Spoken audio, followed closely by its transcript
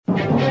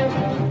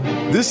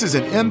This is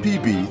an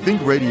MPB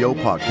Think Radio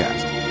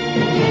podcast.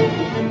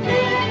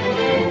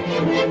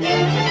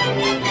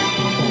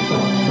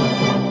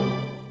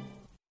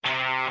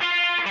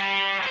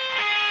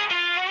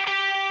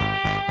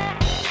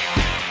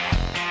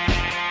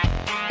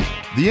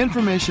 The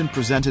information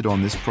presented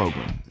on this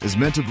program is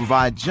meant to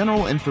provide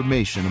general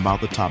information about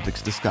the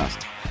topics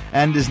discussed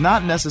and is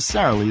not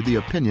necessarily the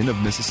opinion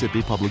of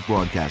Mississippi Public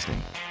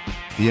Broadcasting.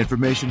 The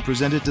information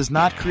presented does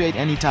not create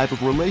any type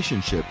of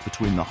relationship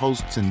between the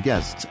hosts and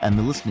guests and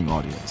the listening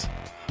audience.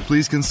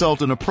 Please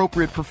consult an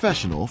appropriate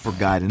professional for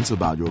guidance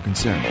about your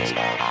concerns.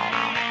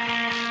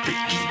 The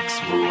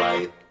geeks were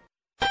right.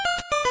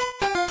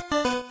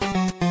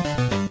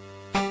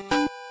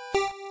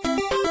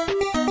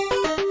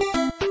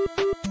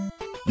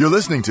 You're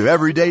listening to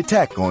Everyday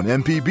Tech on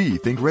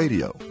MPB Think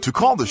Radio. To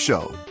call the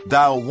show,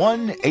 dial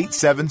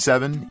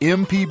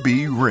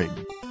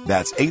 1-877-MPB-RING.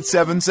 That's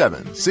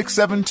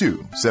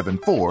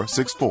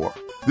 877-672-7464.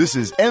 This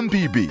is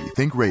MPB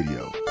Think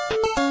Radio.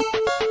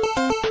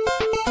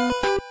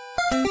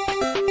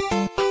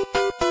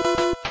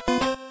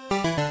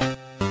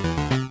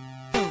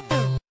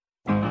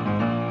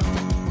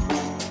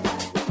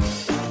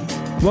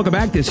 Welcome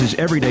back. This is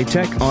Everyday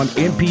Tech on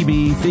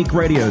MPB Think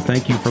Radio.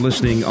 Thank you for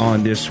listening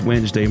on this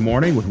Wednesday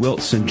morning with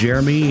Wiltz and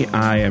Jeremy.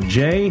 I am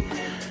Jay.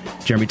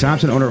 Jeremy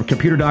Thompson, owner of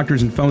Computer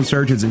Doctors and Phone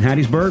Surgeons in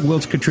Hattiesburg.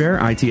 Wiltz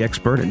Cottrell, IT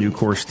expert at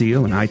Nucor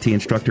Steel and IT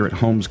instructor at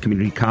Holmes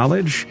Community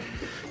College.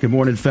 Good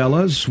morning,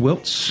 fellas.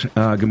 Wiltz,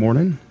 good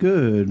morning.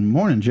 Good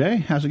morning, Jay.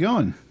 How's it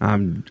going?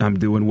 I'm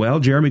doing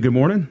well. Jeremy, good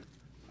morning.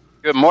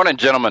 Good morning,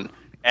 gentlemen.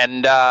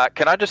 And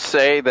can I just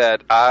say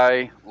that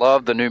I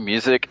love the new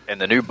music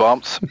and the new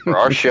bumps for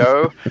our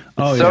show.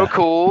 So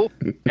cool.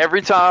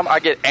 Every time I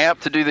get amped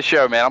to do the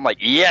show, man, I'm like,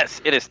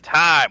 yes, it is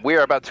time. We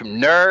are about to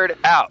nerd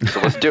out, so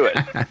let's do it.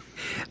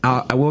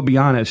 I will be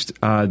honest,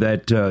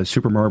 that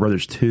Super Mario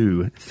Brothers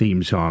 2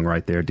 theme song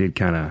right there did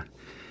kind of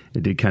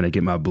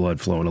get my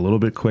blood flowing a little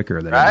bit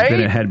quicker than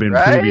it had been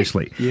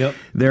previously. Yep.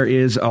 There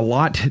is a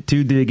lot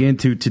to dig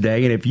into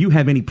today, and if you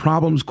have any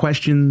problems,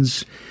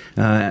 questions,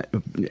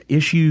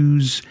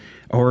 issues,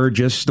 or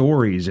just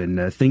stories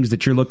and things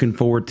that you're looking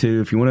forward to,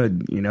 if you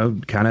want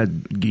to, kind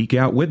of geek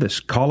out with us,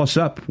 call us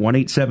up,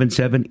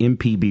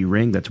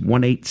 1-877-MPB-RING. That's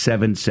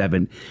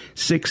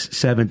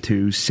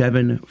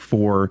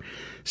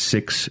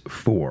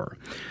 1-877-672-7464.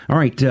 All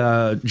right,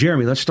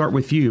 Jeremy, let's start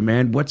with you,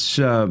 man. What's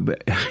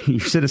you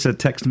sent us a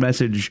text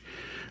message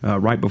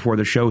right before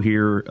the show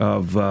here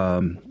of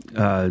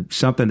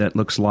something that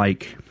looks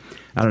like,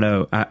 I don't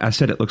know. I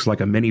said it looks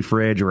like a mini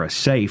fridge or a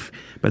safe,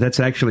 but that's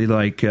actually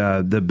like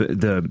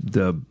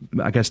the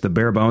I guess the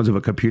bare bones of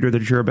a computer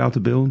that you're about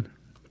to build.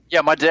 Yeah,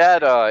 my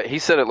dad, he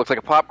said it looks like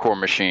a popcorn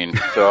machine,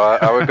 so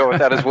I would go with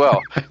that as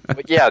well.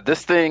 But yeah,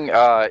 this thing,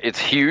 it's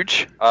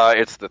huge.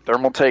 It's the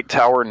Thermaltake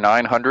Tower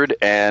 900,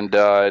 and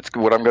it's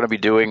what I'm going to be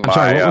doing. I'm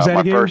sorry, what was that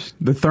again?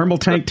 The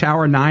Thermaltake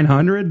Tower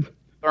 900?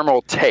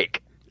 Thermaltake.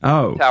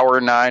 Oh.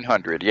 Tower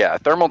 900, yeah.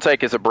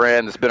 Thermaltake is a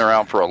brand that's been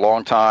around for a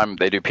long time.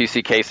 They do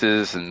PC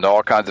cases and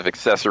all kinds of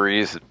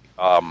accessories.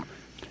 By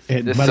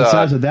the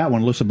size of that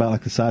one, it looks about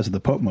like the size of the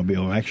Pope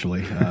Mobile,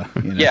 actually.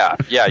 Yeah.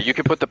 You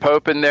can put the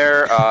Pope in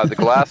there. The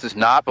glass is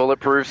not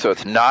bulletproof, so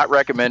it's not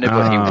recommended,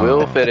 but he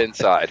will fit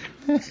inside.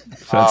 So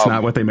that's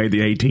not what they made the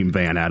A-Team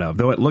van out of,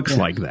 though it looks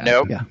like that.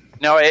 Nope. Yeah.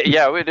 No,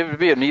 it would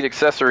be a neat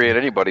accessory in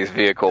anybody's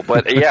vehicle,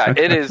 but yeah,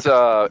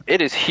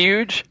 it is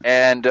huge,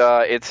 and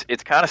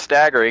it's kind of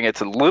staggering.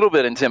 It's a little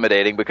bit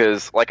intimidating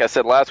because, like I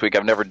said last week,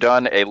 I've never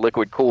done a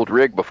liquid cooled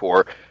rig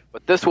before,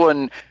 but this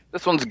one's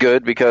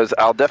good because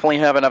I'll definitely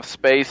have enough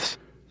space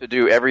to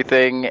do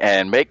everything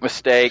and make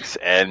mistakes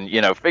and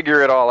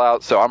figure it all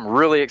out. So I'm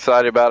really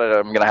excited about it.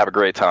 I'm going to have a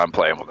great time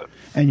playing with it.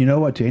 And you know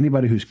what? To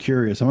anybody who's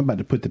curious, I'm about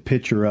to put the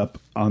picture up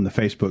on the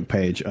Facebook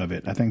page of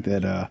it. I think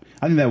that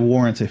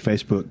warrants a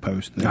Facebook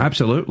post.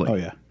 Absolutely. Oh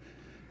yeah.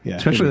 Yeah.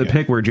 Especially the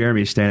pic where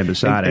Jeremy's standing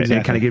beside Exactly. it.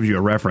 It kind of gives you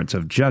a reference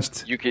of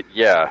just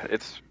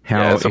it's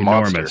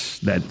enormous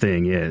that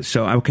thing is.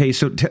 So okay,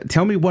 so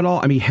tell me what all.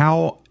 I mean,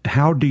 how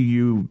do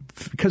you?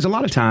 Because a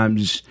lot of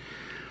times.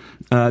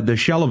 The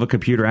shell of a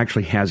computer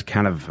actually has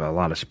kind of a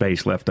lot of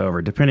space left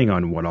over, depending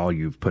on what all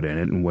you've put in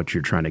it and what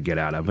you're trying to get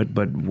out of it.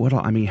 But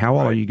how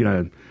all are you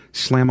going to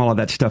slam all of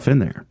that stuff in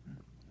there?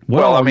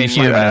 Are you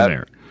slamming in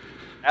there?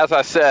 As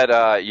I said,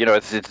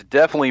 it's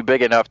definitely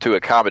big enough to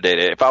accommodate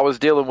it. If I was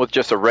dealing with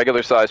just a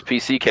regular-sized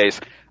PC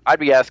case, I'd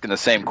be asking the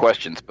same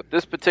questions. But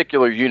this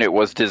particular unit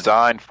was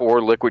designed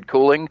for liquid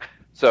cooling.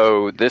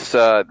 So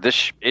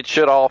it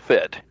should all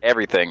fit,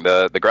 everything,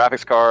 the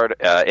graphics card,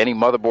 any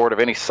motherboard of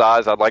any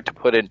size I'd like to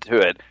put into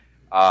it,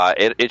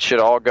 it should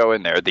all go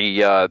in there.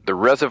 The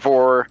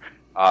reservoir,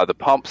 the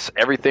pumps,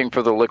 everything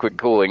for the liquid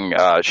cooling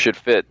should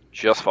fit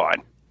just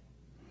fine.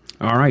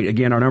 All right.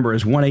 Again, our number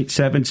is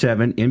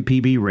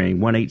 1-877-MPB-RING,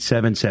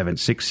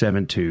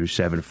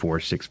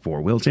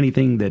 1-877-672-7464. Will, it's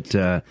anything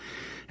that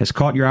has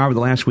caught your eye over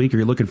the last week or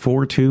you're looking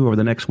forward to over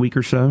the next week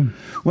or so?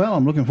 Well,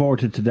 I'm looking forward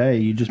to today.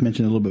 You just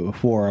mentioned a little bit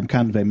before. I'm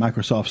kind of a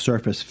Microsoft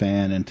Surface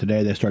fan, and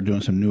today they start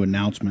doing some new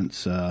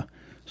announcements.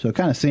 So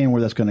kind of seeing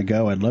where that's going to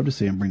go, I'd love to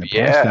see them bring the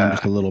price down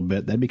just a little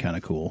bit. That'd be kind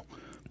of cool.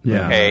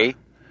 Yeah. Okay.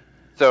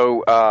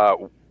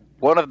 So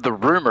one of the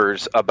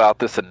rumors about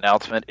this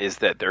announcement is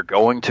that they're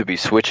going to be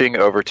switching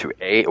over to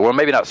well,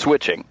 maybe not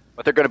switching,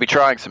 but they're going to be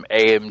trying some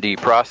AMD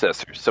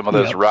processors, some of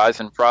those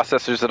Ryzen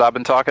processors that I've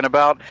been talking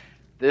about.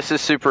 This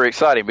is super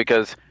exciting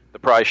because the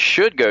price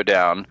should go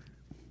down,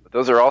 but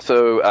those are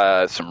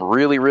also some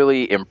really,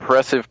 really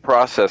impressive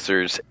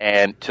processors.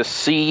 And to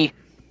see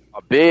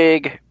a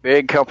big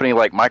company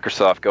like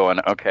Microsoft going,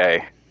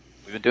 okay,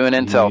 we've been doing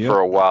Intel for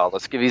a while,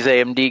 let's give these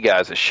AMD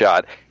guys a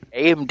shot.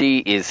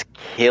 AMD is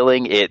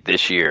killing it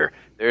this year.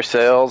 Their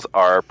sales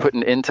are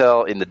putting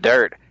Intel in the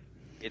dirt.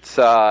 It's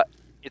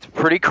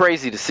pretty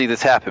crazy to see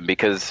this happen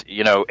because,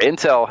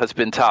 Intel has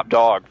been top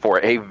dog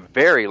for a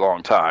very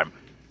long time.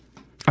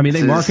 I mean,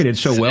 they marketed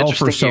so well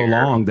for so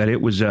long that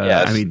it was. The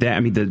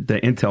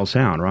Intel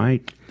sound,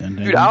 right?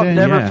 Dude, I'll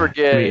never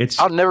forget.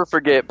 I'll never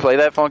forget. Play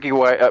that funky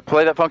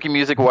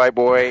music, white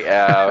boy,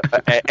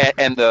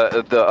 and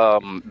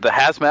the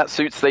hazmat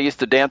suits they used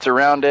to dance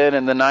around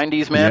in the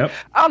 '90s. Man,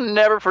 I'll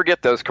never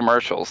forget those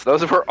commercials.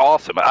 Those were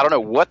awesome. I don't know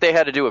what they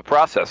had to do with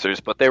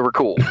processors, but they were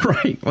cool.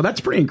 Right. Well, that's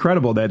pretty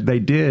incredible that they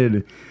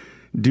did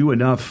do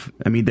enough.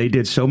 I mean, they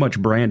did so much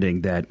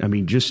branding that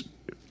just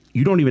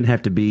you don't even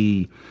have to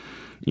be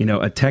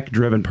a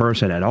tech-driven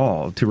person at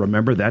all to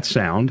remember that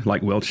sound,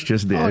 like Welch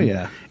just did. Oh,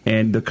 yeah.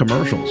 And the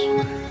commercials.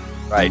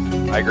 Right.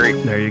 I agree.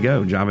 There you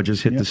go. Java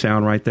just hit the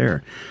sound right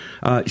there.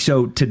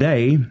 So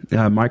today,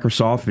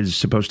 Microsoft is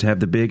supposed to have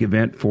the big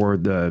event for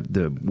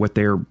the what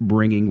they're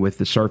bringing with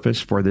the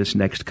Surface for this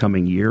next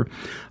coming year.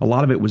 A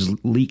lot of it was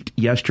leaked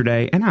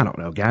yesterday, and I don't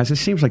know, guys. It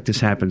seems like this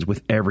happens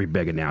with every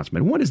big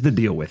announcement. What is the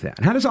deal with that?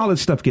 How does all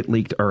this stuff get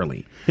leaked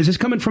early? Is this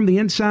coming from the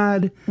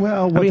inside?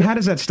 Well, how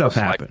does that stuff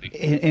happen?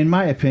 In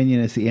my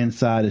opinion, it's the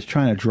inside is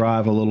trying to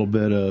drive a little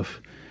bit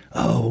of,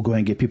 we'll go ahead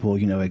and get people,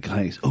 like,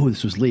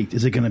 this was leaked.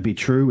 Is it going to be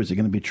true? Is it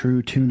going to be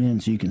true? Tune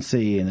in so you can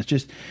see. And it's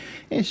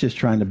just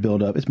trying to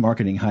build up. It's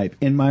marketing hype,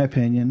 in my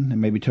opinion,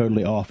 and maybe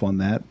totally off on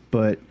that.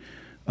 But,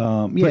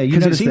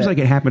 because it seems like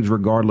it happens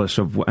regardless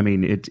of,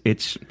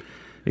 it's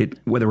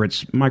whether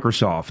it's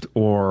Microsoft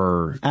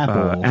or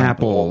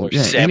Apple or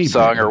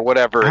Samsung or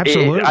whatever.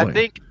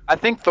 Absolutely. I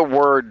think the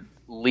word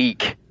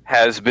leak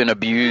has been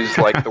abused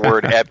like the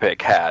word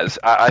epic has.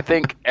 I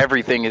think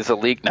everything is a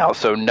leak now,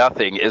 so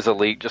nothing is a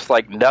leak, just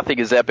like nothing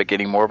is epic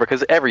anymore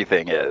because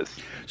everything is.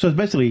 So it's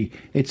basically,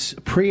 it's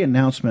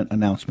pre-announcement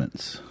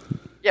announcements.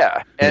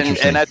 Yeah,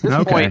 and at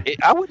this point,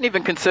 I wouldn't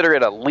even consider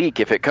it a leak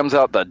if it comes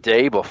out the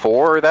day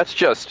before. That's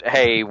just,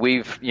 hey,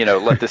 we've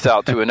let this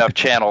out to enough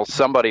channels.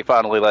 Somebody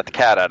finally let the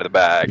cat out of the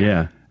bag.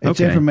 Yeah,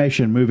 it's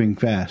information moving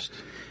fast.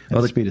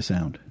 At the speed of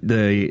sound.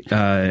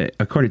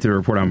 According to the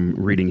report I'm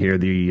reading here,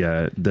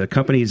 the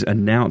company's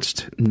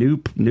announced new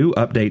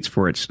updates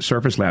for its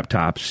Surface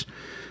laptops,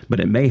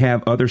 but it may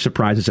have other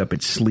surprises up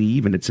its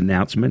sleeve in its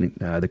announcement.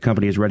 The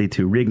company is ready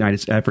to reignite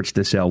its efforts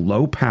to sell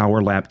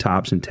low-power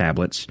laptops and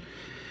tablets.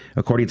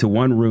 According to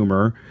one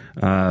rumor,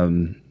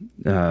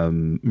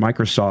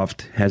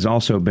 Microsoft has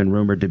also been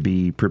rumored to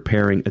be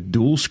preparing a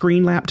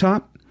dual-screen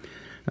laptop.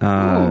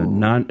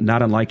 Not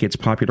unlike its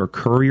popular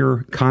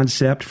Courier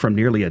concept from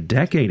nearly a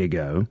decade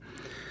ago,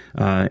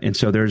 and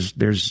so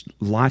there's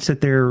lots that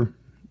they're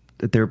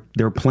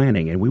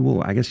planning, and we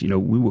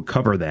will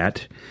cover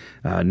that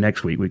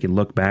next week. We can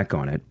look back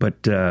on it,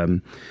 but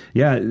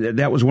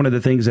that was one of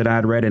the things that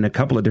I'd read in a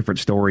couple of different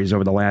stories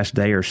over the last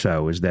day or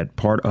so. Is that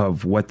part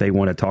of what they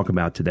want to talk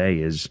about today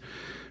is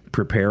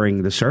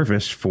preparing the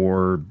Surface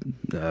for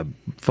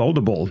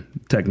foldable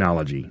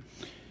technology.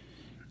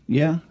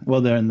 Yeah,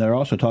 well, they're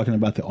also talking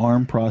about the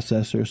ARM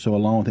processor. So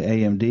along with the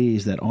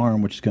AMDs, that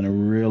ARM, which is going to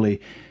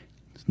really,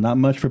 it's not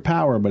much for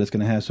power, but it's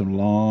going to have some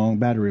long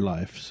battery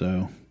life.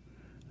 So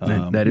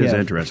that is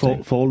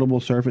interesting.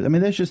 Foldable Surface. I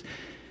mean, there's just,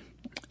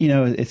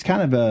 it's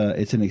kind of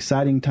it's an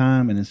exciting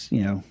time, and it's,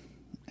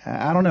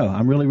 I don't know.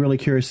 I'm really, really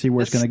curious to see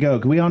where it's going to go.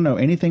 'Cause we all know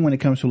anything when it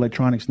comes to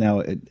electronics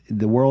now,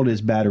 the world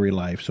is battery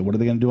life. So what are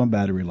they going to do on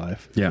battery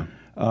life? Yeah.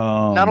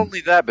 Not only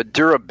that, but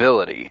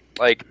durability.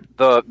 Like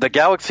the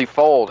Galaxy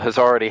Fold has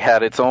already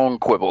had its own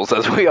quibbles,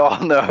 as we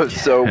all know.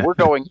 So we're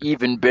going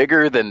even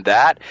bigger than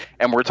that,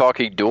 and we're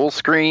talking dual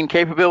screen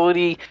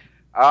capability.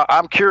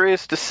 I'm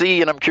curious to see,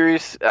 and I'm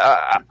curious.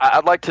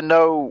 I'd like to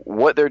know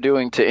what they're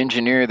doing to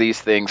engineer these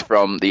things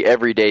from the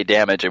everyday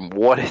damage and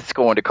what it's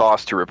going to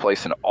cost to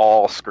replace an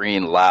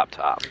all-screen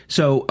laptop.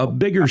 So a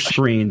bigger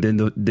screen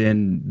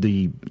than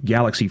the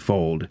Galaxy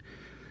Fold.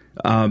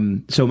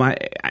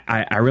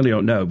 I really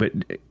don't know, but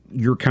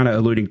you're kind of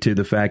alluding to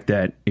the fact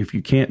that if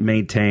you can't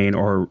maintain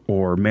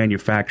or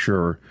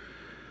manufacture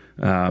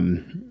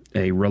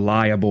a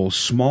reliable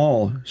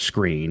small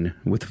screen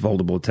with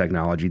foldable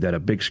technology, that a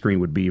big screen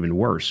would be even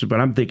worse.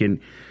 But I'm thinking,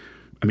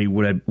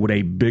 would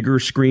a bigger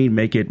screen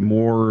make it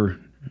more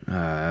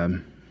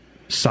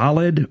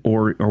solid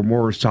or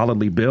more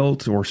solidly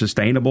built or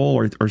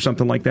sustainable or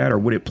something like that, or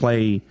would it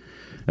play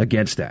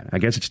against that? I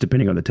guess it's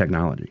depending on the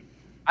technology.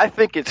 I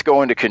think it's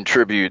going to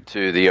contribute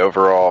to the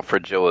overall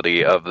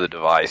fragility of the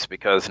device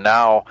because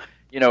now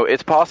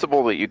it's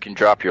possible that you can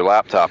drop your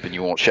laptop and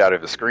you won't shatter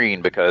the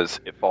screen because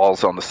it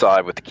falls on the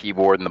side with the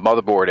keyboard and the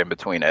motherboard in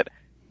between it.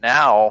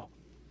 Now,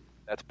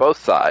 that's both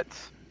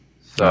sides.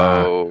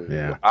 So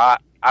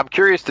I'm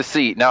curious to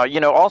see. Now,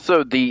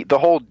 also the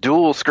whole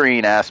dual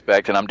screen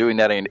aspect, and I'm doing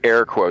that in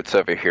air quotes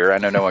over here. I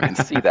know no one can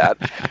see that.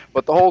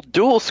 But the whole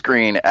dual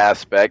screen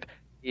aspect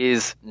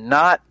is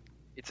not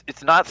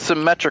it's not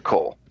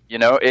symmetrical.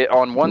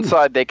 On one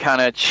side they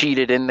kind of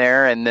cheated in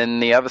there, and then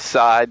the other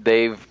side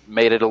they've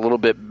made it a little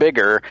bit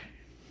bigger.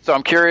 So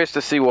I'm curious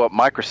to see what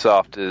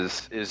Microsoft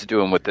is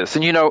doing with this.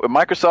 And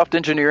Microsoft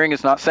engineering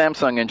is not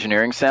Samsung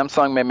engineering.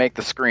 Samsung may make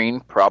the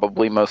screen,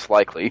 probably, most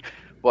likely,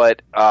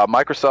 but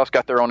Microsoft's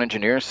got their own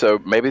engineers, so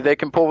maybe they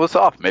can pull this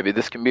off. Maybe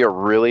this can be a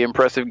really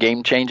impressive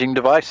game-changing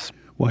device.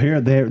 Well, here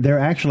they're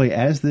actually,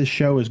 as this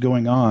show is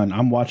going on,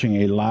 I'm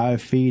watching a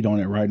live feed on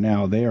it right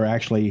now. They are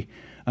actually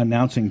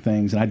announcing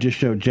things, and I just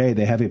showed Jay.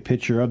 They have a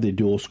picture of the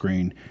dual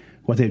screen.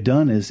 What they've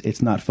done is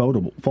it's not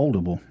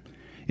foldable.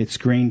 It's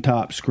screen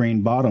top,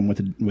 screen bottom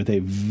with a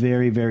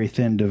very, very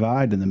thin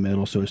divide in the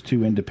middle, so it's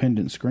two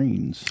independent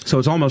screens. So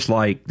it's almost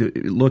like,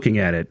 looking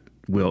at it,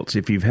 Wilts,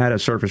 if you've had a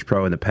Surface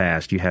Pro in the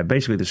past, you have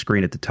basically the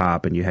screen at the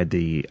top, and you had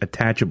the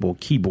attachable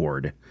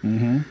keyboard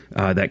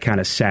that kind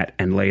of sat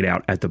and laid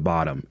out at the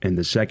bottom. And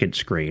the second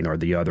screen, or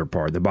the other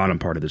part, the bottom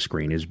part of the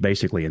screen, is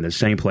basically in the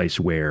same place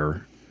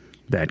where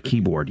that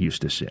keyboard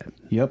used to sit.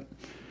 Yep.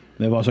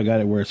 They've also got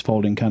it where it's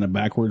folding kind of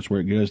backwards, where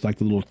it goes like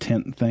the little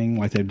tent thing,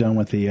 like they've done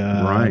with the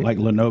like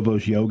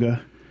Lenovo's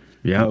Yoga.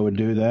 Yeah, I would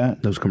do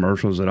that. Those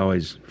commercials that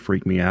always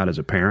freak me out as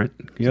a parent.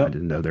 Yep. I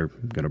didn't know they're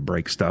going to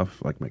break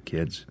stuff like my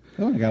kids.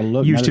 Oh, I gotta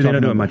look. Used to. They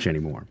don't do it much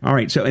anymore. All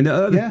right. So, and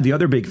the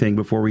other big thing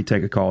before we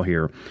take a call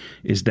here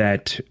is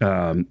that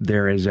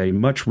there is a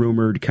much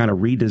rumored kind of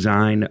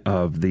redesign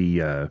of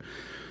the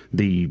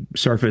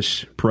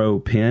Surface Pro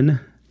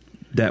Pen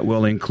that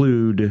will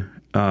include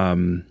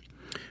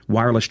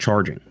wireless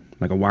charging.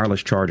 Like a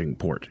wireless charging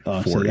port.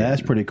 So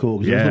that's pretty cool.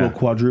 Because those little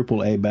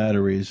quadruple A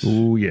batteries.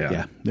 Oh, yeah.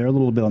 Yeah, they're a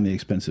little bit on the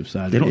expensive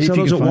side. They don't sell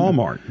those at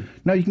Walmart.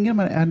 No, you can get them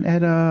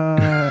at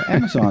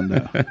Amazon,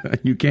 though.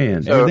 You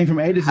can. So, everything from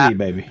A to Z,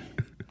 baby.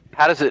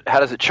 How does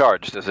it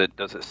charge? Does it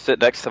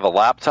sit next to the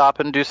laptop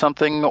and do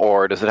something,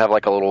 or does it have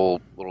like a little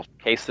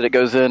case that it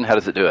goes in? How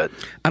does it do it?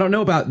 I don't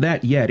know about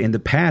that yet. In the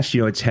past,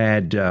 it's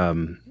had a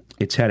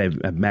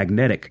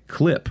magnetic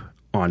clip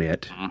on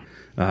it. Mm-hmm.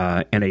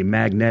 And a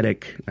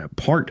magnetic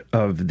part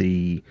of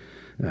the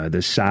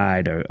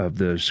side of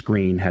the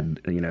screen had,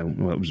 it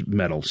was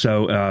metal.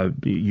 So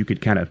you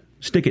could kind of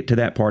stick it to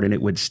that part and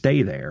it would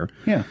stay there.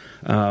 Yeah.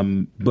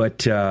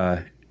 But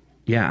I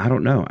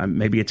don't know.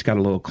 Maybe it's got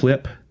a little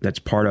clip that's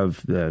part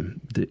of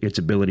its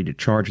ability to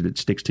charge that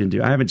sticks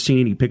into. I haven't seen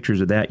any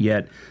pictures of that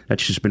yet.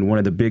 That's just been one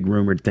of the big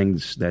rumored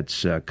things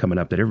that's coming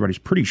up that everybody's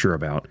pretty sure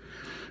about.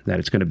 That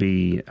it's going to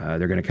be,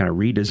 they're going to kind of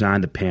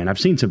redesign the pen. I've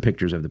seen some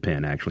pictures of the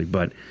pen, actually,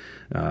 but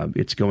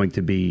it's going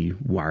to be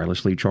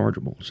wirelessly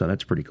chargeable. So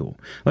that's pretty cool.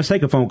 Let's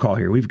take a phone call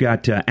here. We've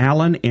got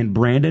Alan and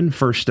Brandon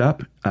first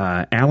up.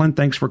 Alan,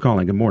 thanks for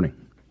calling. Good morning.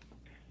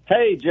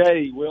 Hey,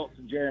 Jay, Wilt,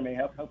 and Jeremy.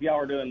 Hope y'all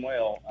are doing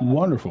well.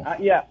 Wonderful. I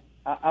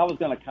was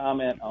going to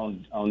comment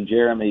on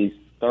Jeremy's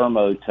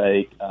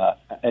Thermotake.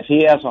 If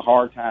he has a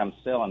hard time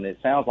selling it,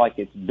 sounds like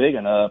it's big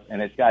enough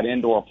and it's got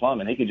indoor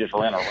plumbing. He could just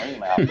rent a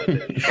room out with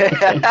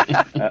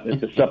it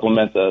to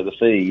supplement the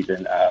fees.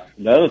 And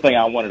the other thing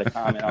I wanted to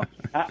comment on,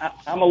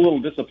 I'm a little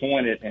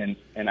disappointed in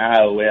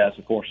iOS.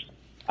 Of course,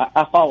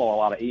 I follow a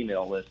lot of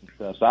email lists and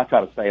stuff, so I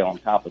try to stay on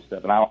top of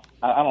stuff. And I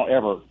don't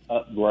ever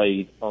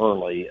upgrade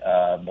early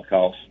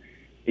because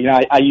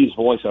I use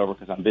VoiceOver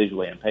because I'm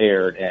visually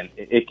impaired, and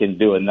it can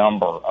do a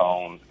number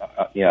on,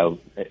 a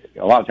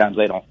lot of times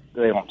they don't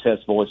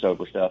test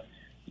VoiceOver stuff.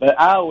 But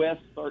iOS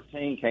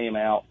 13 came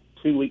out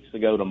 2 weeks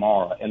ago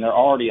tomorrow, and they're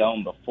already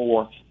on the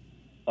fourth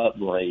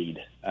upgrade.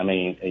 I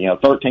mean,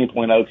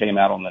 13.0 came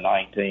out on the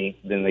 19th,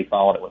 then they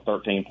followed it with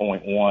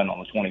 13.1 on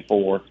the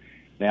 24th.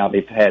 Now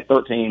they've had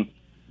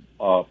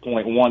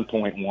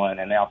 13.1.1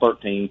 and now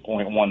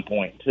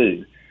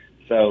 13.1.2.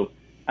 So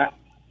I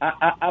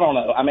don't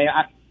know. I mean,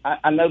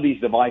 I know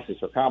these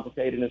devices are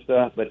complicated and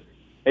stuff, but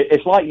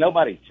it's like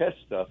nobody tests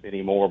stuff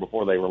anymore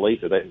before they release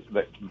it. They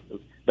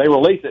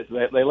release it,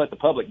 so they let the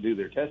public do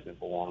their testing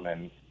for them,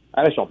 and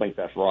I just don't think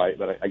that's right.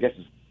 But I guess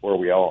it's where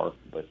we are.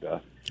 But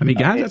I mean,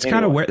 guys, that's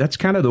anyway. That's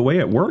kind of the way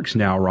it works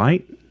now,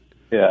 right?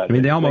 Yeah. I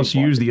mean, they almost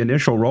use the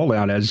initial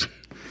rollout as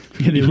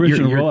the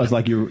original rollout is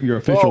like your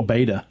official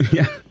beta.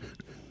 Yeah.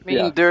 I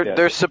mean,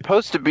 there's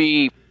supposed to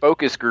be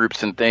focus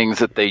groups and things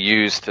that they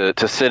use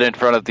to sit in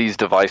front of these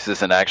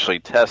devices and actually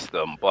test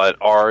them. But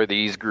are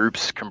these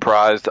groups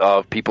comprised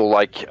of people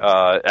like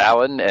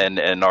Alan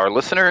and our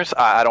listeners?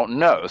 I don't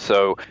know.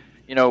 So,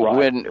 we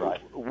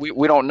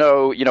don't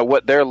know,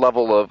 what their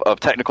level of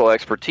technical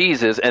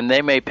expertise is, and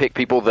they may pick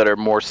people that are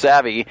more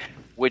savvy,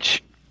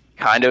 which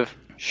kind of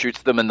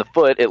shoots them in the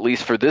foot, at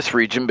least for this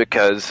region,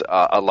 because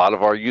a lot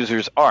of our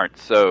users aren't.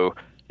 So.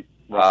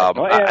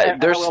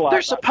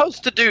 They're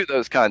supposed to do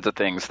those kinds of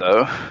things,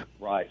 though.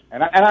 Right,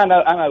 and I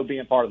know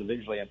being part of the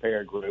visually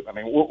impaired group. I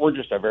mean, we're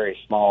just a very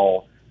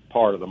small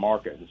part of the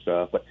market and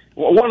stuff. But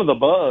one of the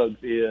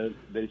bugs is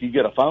that if you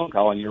get a phone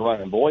call and you're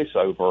running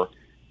voiceover,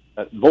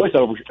 I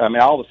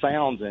mean, all the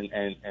sounds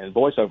and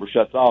voiceover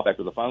shuts off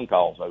after the phone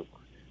call's over.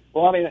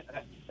 Well, I mean,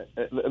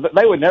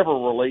 they would never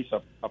release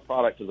a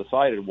product to the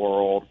sighted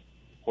world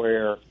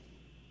where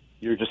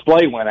your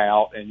display went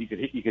out and you could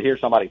hear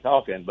somebody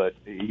talking, but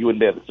you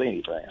wouldn't be able to see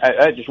anything.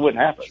 That just wouldn't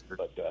happen.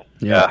 But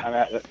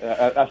I mean,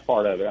 that's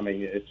part of it. I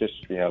mean, it's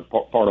just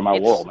part of my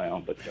world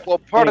now. But well,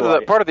 part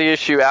of the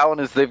issue, Alan,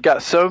 is they've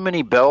got so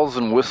many bells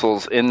and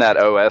whistles in that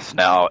OS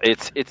now.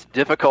 It's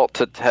difficult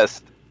to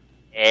test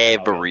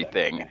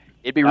everything.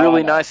 It'd be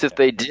really nice if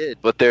they did,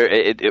 but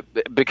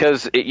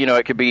because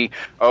it could be,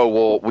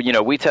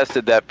 we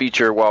tested that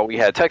feature while we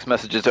had text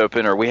messages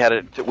open, or we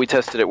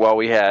tested it while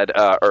we had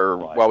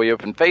while we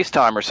opened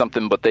FaceTime or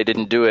something, but they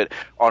didn't do it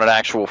on an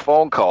actual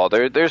phone call.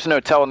 There's no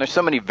telling. There's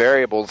so many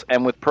variables,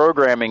 and with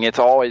programming, it's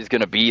always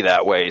going to be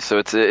that way. So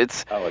it's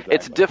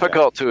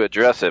difficult to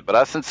address it. But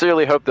I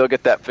sincerely hope they'll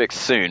get that fixed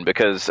soon,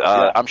 because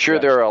I'm sure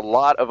there are a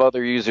lot of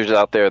other users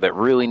out there that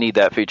really need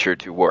that feature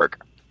to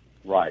work.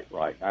 Right.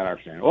 I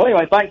understand. Well,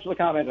 anyway, thanks for the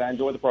comment. I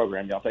enjoyed the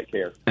program. Y'all take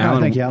care.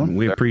 Alan, thank you, Alan.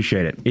 We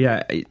appreciate it.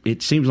 Yeah,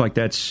 it seems like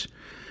that's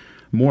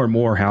more and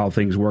more how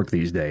things work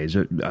these days.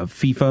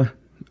 FIFA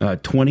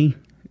 20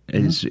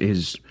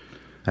 is,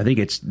 I think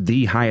it's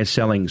the highest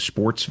selling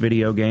sports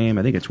video game.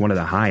 I think it's one of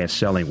the highest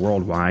selling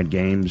worldwide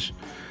games.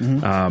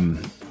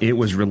 It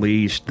was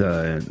released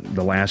the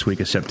last week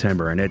of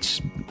September, and it's,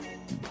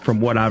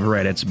 from what I've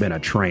read, it's been a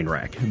train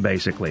wreck,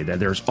 basically. That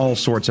there's all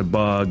sorts of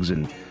bugs,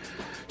 and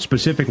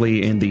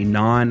specifically in the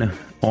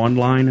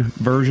non-online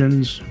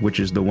versions, which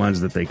is the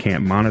ones that they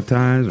can't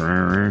monetize,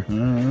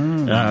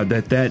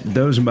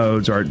 those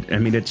modes are, I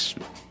mean, it's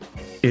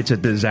a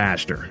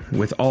disaster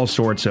with all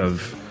sorts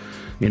of,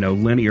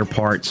 linear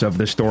parts of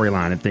the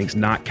storyline and things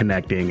not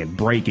connecting and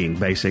breaking,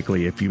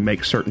 basically, if you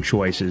make certain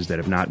choices that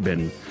have not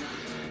been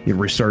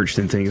researched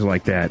and things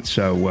like that.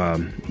 So, I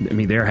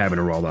mean, they're having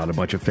to roll out a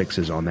bunch of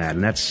fixes on that.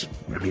 And it's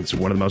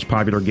one of the most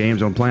popular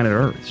games on planet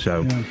Earth.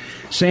 So,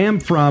 Sam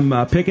from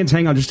Pickens,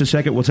 hang on just a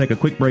second. We'll take a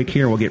quick break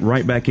here, and we'll get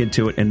right back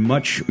into it, and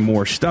much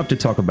more stuff to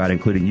talk about,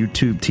 including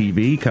YouTube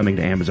TV coming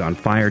to Amazon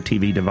Fire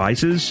TV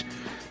devices.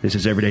 This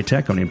is Everyday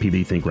Tech on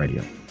MPB Think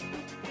Radio.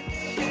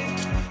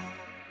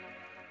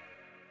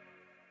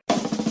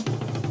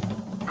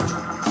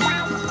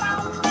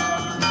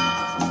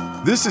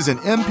 This is an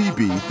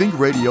MPB Think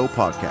Radio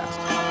podcast.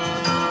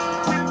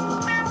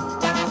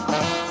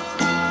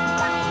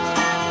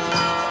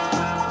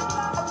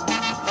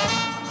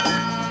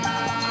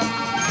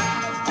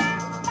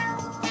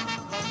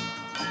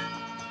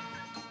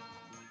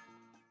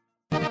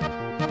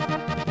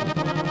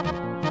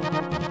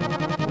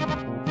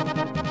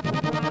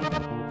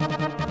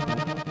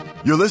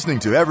 You're listening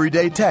to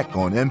Everyday Tech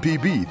on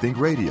MPB Think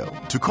Radio.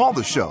 To call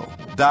the show,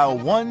 dial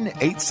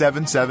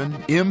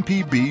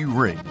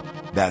 1-877-MPB-RING.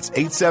 That's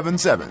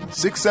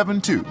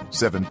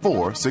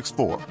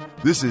 877-672-7464.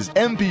 This is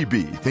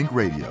MPB Think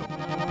Radio.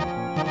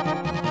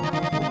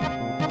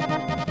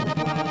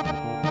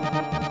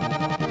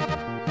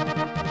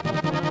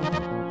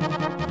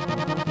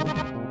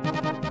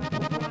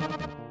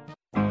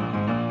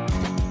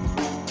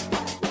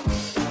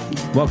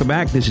 Welcome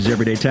back. This is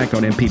Everyday Tech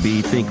on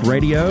MPB Think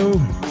Radio.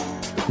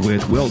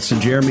 With Wiltz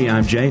and Jeremy,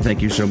 I'm Jay.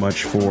 Thank you so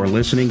much for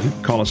listening.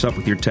 Call us up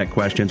with your tech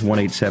questions,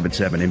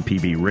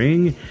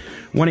 1-877-MPB-RING.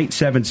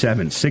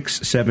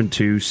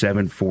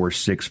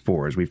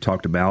 1-877-672-7464. As we've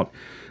talked about,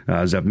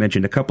 as I've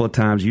mentioned a couple of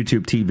times,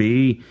 YouTube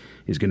TV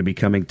is going to be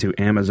coming to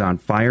Amazon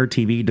Fire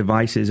TV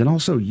devices, and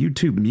also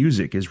YouTube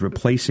Music is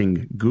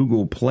replacing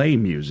Google Play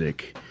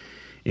Music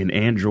in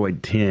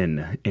Android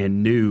 10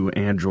 and new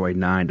Android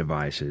 9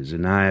 devices.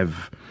 And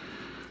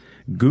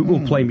Google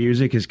Play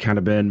Music has kind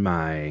of been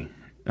my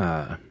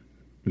home.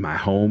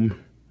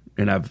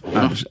 And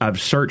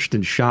I've searched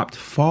and shopped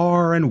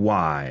far and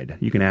wide.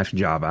 You can ask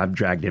Java. I've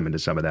dragged him into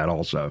some of that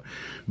also.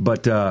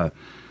 But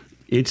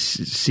it's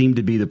seemed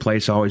to be the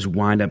place I always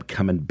wind up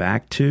coming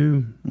back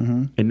to.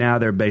 And now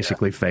they're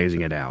basically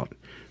phasing it out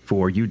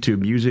for YouTube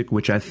Music,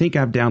 which I think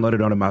I've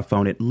downloaded onto my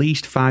phone at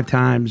least 5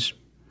 times,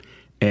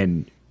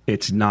 and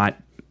it's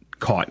not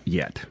caught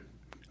yet.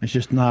 It's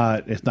just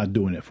not. It's not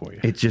doing it for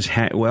you. It just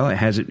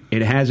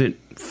it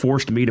hasn't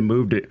forced me to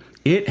move to.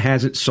 It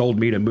hasn't sold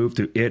me to move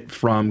to it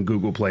from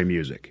Google Play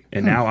Music,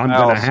 and now I'm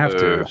going to have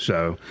to.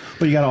 So,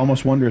 but you got to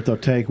almost wonder if they'll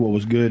take what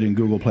was good in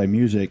Google Play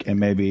Music and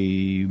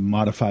maybe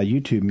modify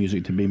YouTube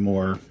Music to be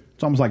more.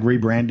 It's almost like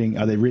rebranding.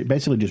 Are they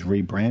basically just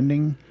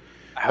rebranding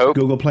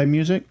Google Play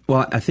Music?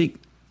 Well, I think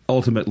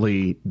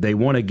ultimately they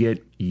want to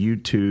get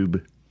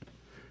YouTube.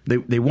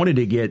 They wanted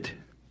to get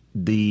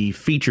the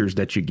features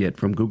that you get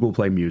from Google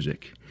Play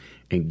Music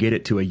and get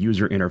it to a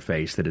user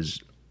interface that is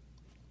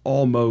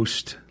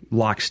almost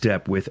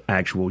lockstep with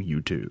actual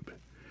YouTube.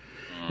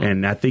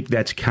 And I think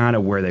that's kind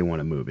of where they want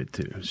to move it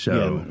to.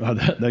 So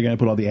they're going to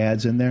put all the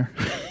ads in there.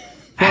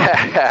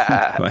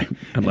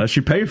 Unless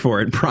you pay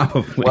for it,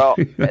 probably. Well,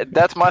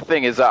 that's my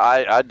thing is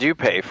I do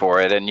pay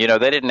for it. And,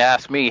 they didn't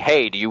ask me,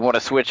 hey, do you want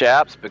to switch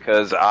apps?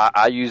 Because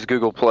I use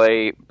Google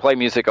Play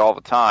Music all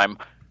the time.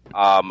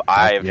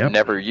 I've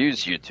never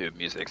used YouTube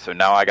Music, so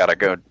now I got to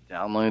go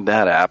download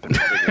that app and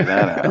figure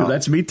that out.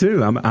 That's me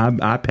too.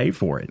 I pay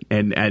for it,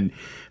 and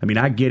I mean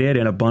I get it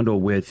in a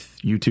bundle with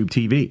YouTube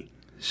TV.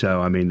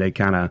 So I mean they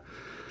kind of.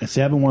 See,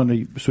 I've been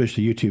wanting to switch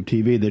to YouTube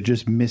TV. They're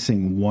just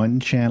missing one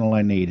channel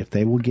I need. If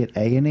they will get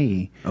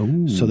A&E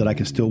so that I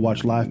can still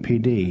watch Live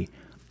PD,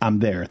 I'm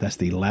there. That's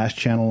the last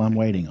channel I'm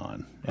waiting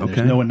on. And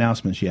there's no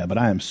announcements yet, but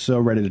I am so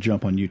ready to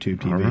jump on YouTube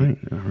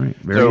TV. All right.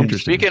 Very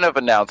interesting. Speaking of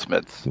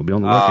announcements, we'll be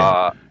on the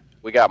lookout.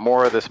 We got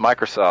more of this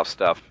Microsoft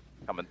stuff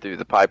coming through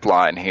the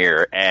pipeline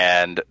here,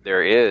 and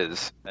there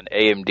is an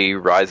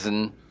AMD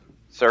Ryzen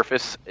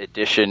Surface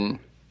Edition.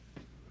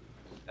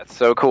 That's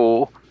so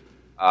cool.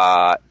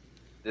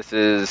 This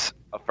is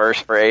a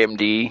first for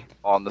AMD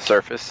on the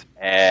Surface,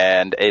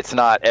 and it's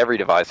not every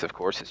device, of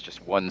course. It's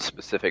just one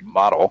specific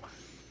model,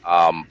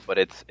 but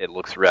it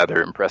looks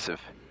rather impressive.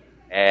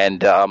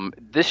 And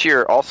this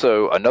year,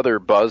 also, another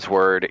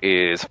buzzword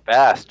is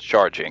fast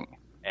charging,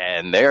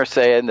 and they're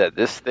saying that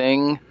this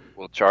thing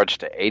will charge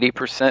to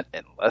 80%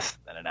 in less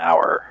than an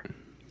hour.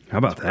 How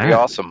about that? Pretty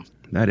awesome.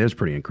 That is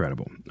pretty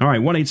incredible. All right,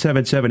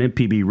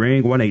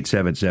 1-877-MPB-RING,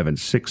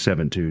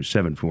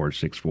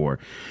 1-877-672-7464.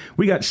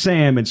 We got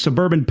Sam in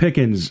Suburban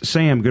Pickens.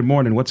 Sam, good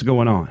morning. What's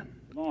going on?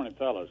 Good morning,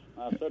 fellas.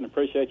 I certainly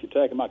appreciate you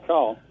taking my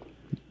call.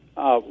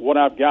 What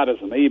I've got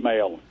is an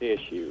email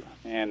issue,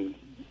 and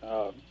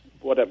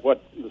what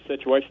the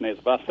situation is,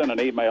 if I send an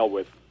email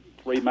with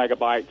 3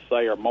 megabytes,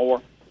 say, or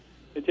more,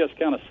 it just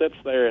kind of sits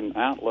there in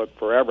Outlook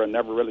forever and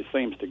never really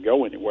seems to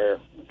go anywhere.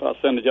 If I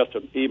send just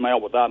an email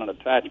without an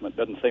attachment,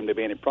 doesn't seem to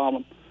be any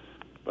problem.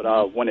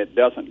 But when it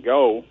doesn't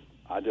go,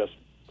 I just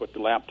put the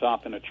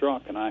laptop in the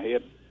truck and I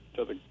head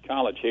to the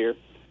college here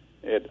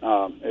at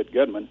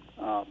Goodman.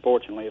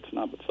 Fortunately, it's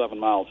not but 7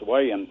 miles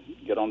away, and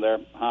get on there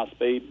high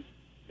speed.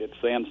 It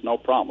sends no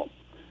problem.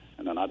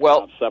 And then I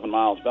drive 7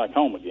 miles back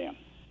home again.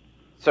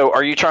 So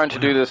are you trying to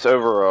do this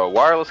over a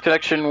wireless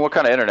connection? What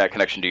kind of internet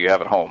connection do you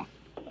have at home?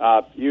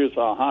 Use a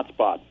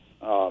hotspot.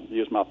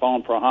 Use my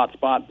phone for a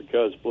hotspot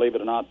because, believe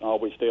it or not, all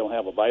we still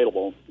have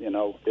available,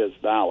 is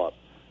dial-up,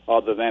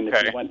 other than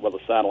if you went with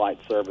a satellite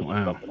service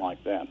or something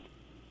like that.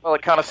 Well,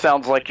 it kind of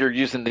sounds like you're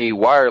using the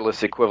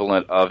wireless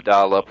equivalent of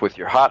dial-up with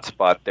your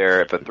hotspot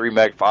there. If a 3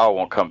 meg file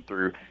won't come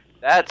through,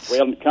 that's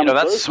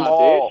that's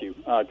small. Not the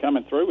issue.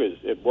 Coming through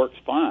it works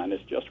fine.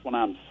 It's just when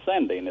I'm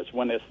sending, it's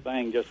when this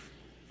thing just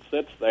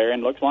sits there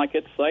and looks like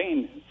it's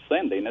saying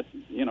sending. It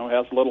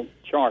has a little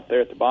chart there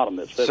at the bottom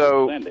that says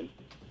it's sending.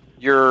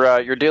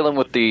 You're dealing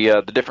with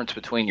the difference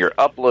between your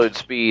upload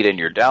speed and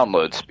your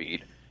download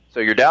speed.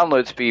 So your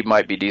download speed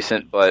might be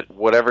decent, but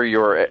whatever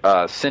you're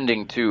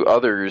sending to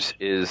others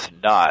is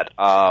not.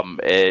 Do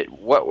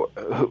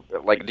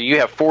you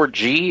have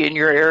 4G in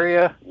your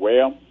area?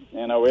 Well,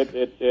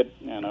 it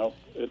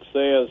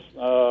says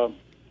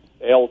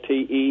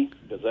LTE.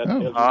 Does that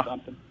tell you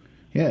something?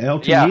 Yeah,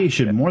 LTE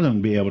should more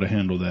than be able to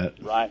handle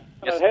that. Right.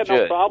 Yes, I had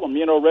no problem,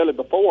 really,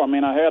 before. I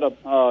mean, I had a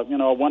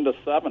Windows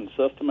 7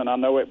 system, and I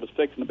know it was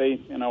fixing to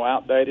be,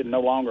 outdated,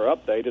 no longer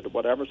updated or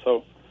whatever,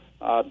 so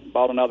I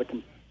bought another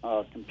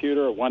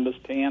computer, a Windows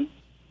 10,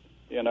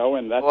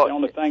 and that's the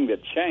only thing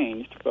that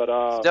changed. But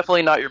it's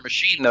definitely not your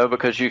machine, though,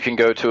 because you can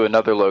go to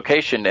another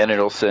location, and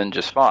it'll send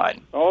just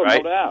fine. Oh,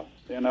 right? No doubt.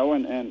 But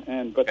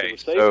the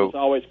receiver was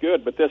always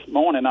good. But this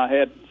morning I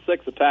had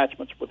 6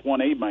 attachments with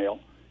one email.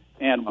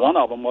 And one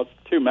of them was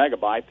 2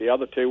 megabyte. The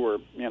other 2 were,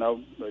 in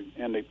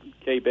the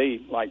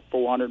KB, like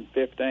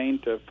 415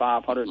 to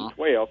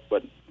 512.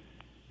 But,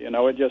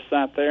 it just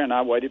sat there, and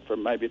I waited for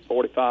maybe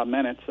 45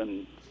 minutes,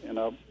 and,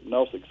 no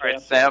success. All right,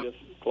 Sam. I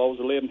just closed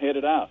the lid and hit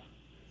it out.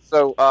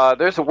 So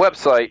there's a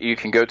website you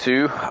can go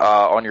to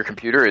on your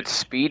computer. It's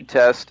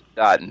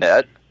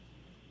speedtest.net.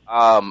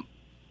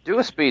 Do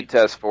a speed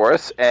test for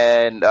us,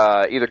 and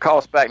either call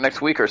us back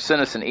next week or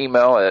send us an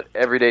email at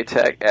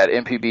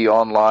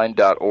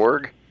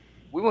everydaytech@mpbonline.org.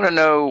 We want to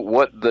know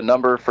what the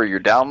number for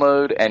your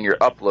download and your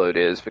upload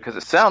is, because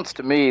it sounds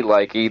to me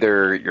like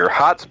either your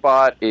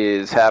hotspot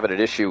is having an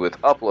issue with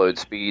upload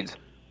speeds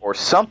or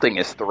something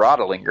is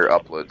throttling your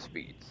upload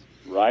speeds.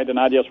 Right, and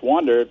I just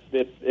wonder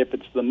if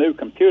it's the new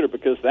computer,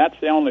 because that's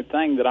the only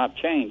thing that I've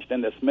changed in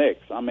this mix.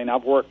 I mean,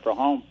 I've worked from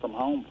home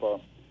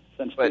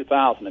since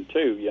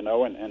 2002, and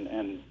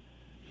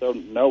so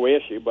no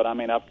issue. But, I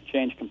mean, I've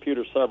changed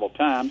computers several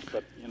times.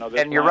 But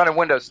and you're running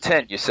Windows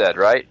 10, you said,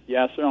 right?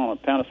 Yes, sir, on a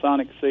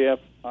Panasonic CF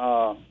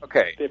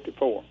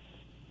 54.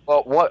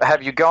 Well, what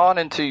have you gone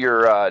into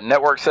your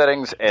network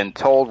settings and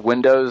told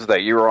Windows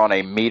that you were on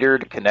a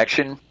metered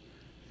connection?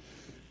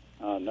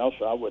 No,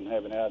 sir, I wouldn't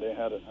have any idea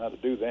how to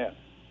do that.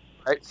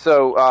 Right,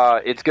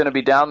 so it's going to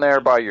be down there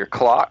by your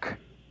clock,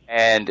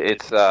 and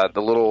it's the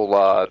little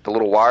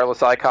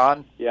wireless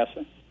icon. Yes,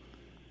 sir.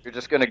 You're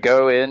just going to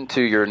go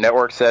into your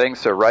network settings,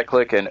 so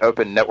right-click and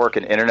open Network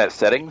and Internet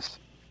Settings,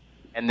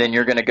 and then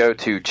you're going to go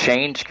to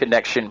Change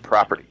Connection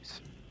Properties.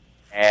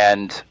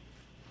 And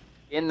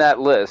in that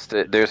list,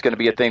 there's going to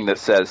be a thing that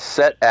says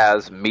set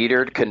as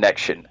metered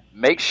connection.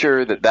 Make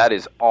sure that that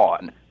is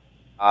on.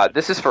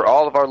 This is for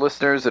all of our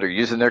listeners that are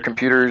using their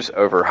computers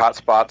over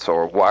hotspots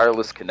or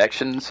wireless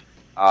connections,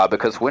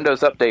 because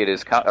Windows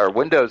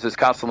is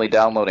constantly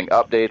downloading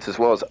updates as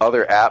well as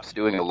other apps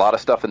doing a lot of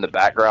stuff in the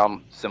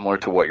background similar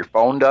to what your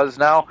phone does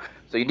now.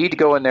 So you need to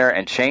go in there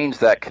and change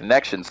that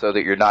connection so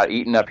that you're not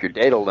eating up your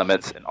data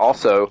limits, and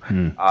also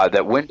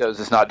that Windows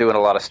is not doing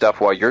a lot of stuff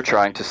while you're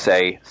trying to,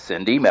 say,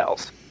 send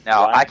emails.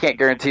 Now, I can't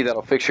guarantee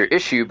that'll fix your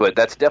issue, but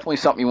that's definitely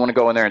something you want to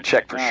go in there and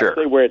check for sure.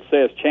 I see where it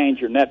says change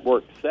your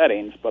network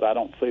settings, but I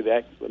don't see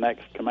the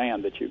next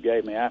command that you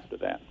gave me after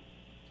that.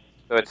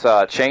 So it's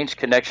change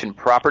connection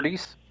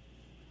properties.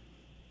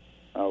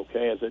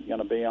 Okay, is it going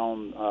to be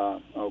on,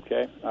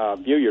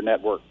 view your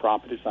network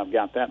properties? I've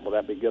got that. Will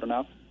that be good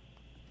enough?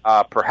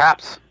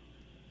 Perhaps.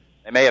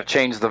 They may have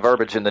changed the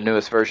verbiage in the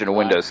newest version of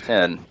Windows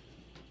 10.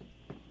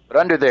 But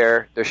under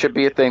there should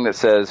be a thing that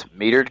says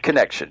metered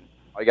connection.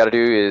 All you got to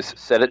do is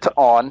set it to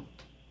on,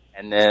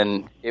 and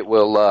then it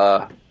will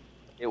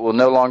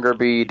no longer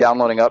be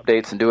downloading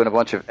updates and doing a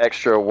bunch of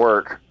extra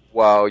work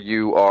while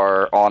you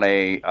are on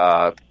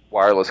a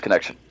wireless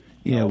connection.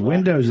 Yeah,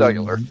 Windows is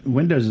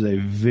a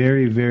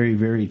very, very,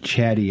 very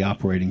chatty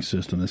operating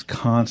system that's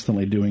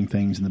constantly doing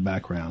things in the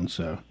background.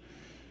 So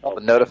all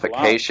the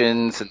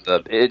notifications and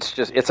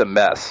it's a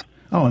mess.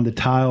 Oh, and the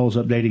tiles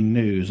updating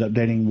news,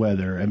 updating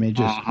weather. I mean,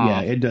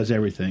 it does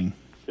everything.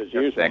 Because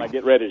usually when I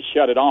get ready to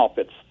shut it off,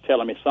 it's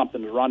telling me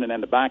something's running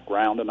in the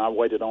background, and I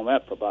waited on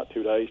that for about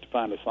 2 days to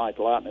finally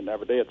cycle out, and it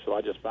never did. So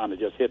I just finally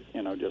just hit,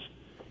 just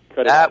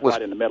cut it out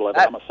right in the middle of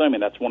it. I'm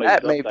assuming that's one of these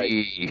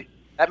updates.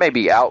 That may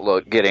be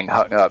Outlook getting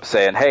hung up,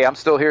 saying, "Hey, I'm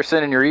still here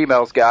sending your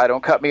emails, guy.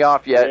 Don't cut me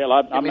off yet.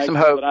 Well, Give me some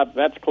hope."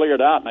 That's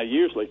cleared out, and I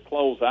usually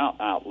close out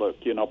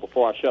Outlook,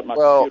 before I shut my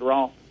computer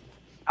off.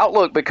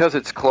 Outlook, because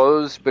it's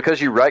closed, because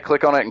you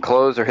right-click on it and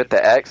close or hit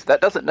the X,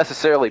 that doesn't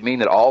necessarily mean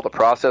that all the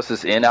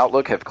processes in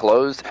Outlook have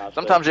closed.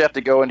 Sometimes you have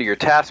to go into your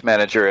task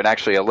manager and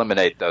actually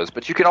eliminate those.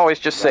 But you can always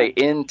just say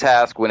in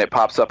task when it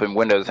pops up in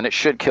Windows, and it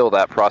should kill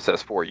that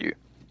process for you.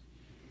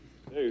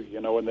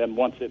 And then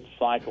once it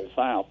cycles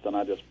out, then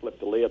I just flip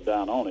the lid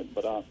down on it.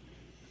 But, I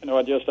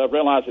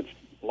realize it's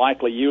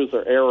likely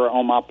user error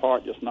on my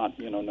part, just not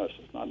knowing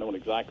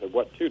exactly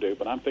what to do.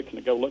 But I'm fixing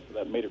to go look for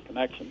that meter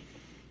connection.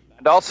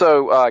 And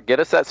also, get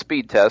us that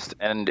speed test.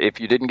 And if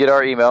you didn't get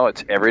our email,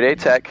 it's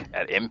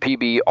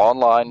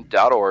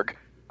everydaytech@mpbonline.org.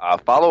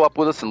 Follow up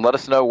with us and let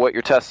us know what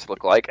your tests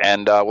look like,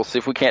 and we'll see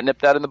if we can't nip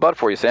that in the bud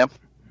for you, Sam.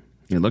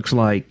 It looks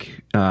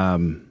like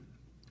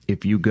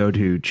if you go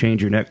to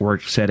change your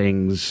network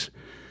settings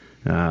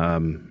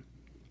on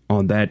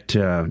that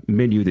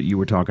menu that you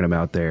were talking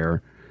about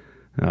there,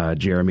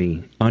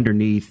 Jeremy,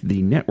 underneath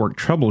the network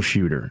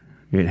troubleshooter,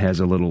 it has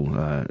a little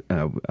a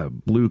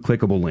blue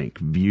clickable link,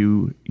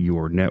 view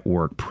your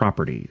network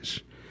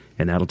properties,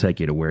 and that'll take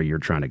you to where you're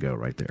trying to go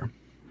right there.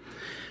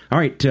 All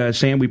right,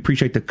 Sam, we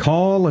appreciate the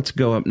call. Let's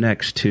go up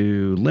next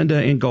to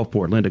Linda in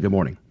Gulfport. Linda, good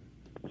morning.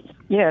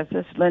 Yes,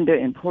 that's Linda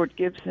in Port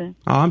Gibson.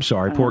 Oh, I'm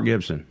sorry, Port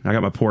Gibson. I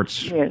got my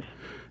ports.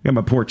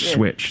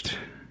 Switched.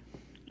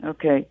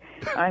 Okay,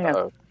 I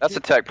have. That's a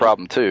tech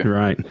problem too,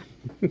 right?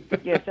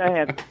 Yes, I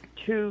have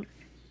two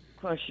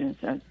questions.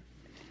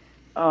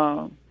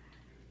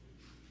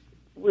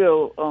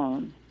 Will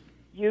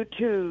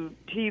YouTube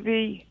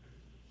TV,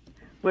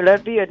 will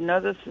that be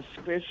another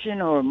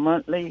subscription or a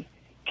monthly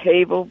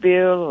cable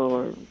bill?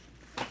 Or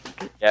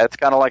yeah, it's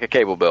kind of like a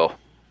cable bill.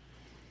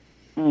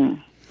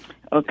 Okay,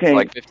 it's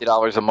like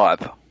 $50 a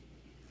month.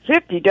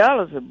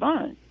 $50 a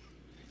month.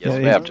 Yes,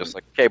 ma'am, just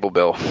like a cable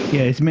bill.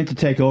 Yeah, it's meant to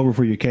take over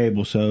for your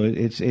cable, so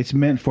it's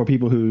meant for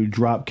people who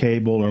drop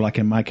cable, or like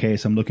in my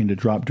case, I'm looking to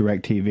drop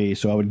DirecTV,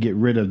 so I would get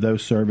rid of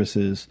those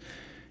services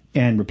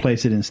and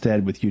replace it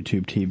instead with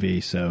YouTube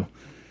TV. So,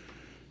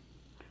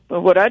 but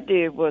what I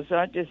did was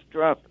I just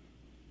dropped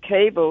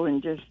cable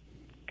and just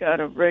got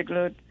a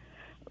regular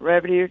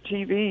rabbit ear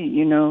TV,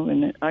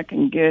 and I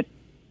can get,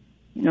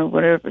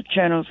 whatever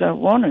channels I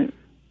wanted.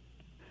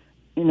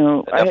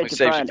 It definitely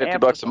saves you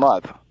 $50 a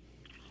month.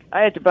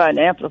 I had to buy an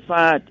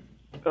amplified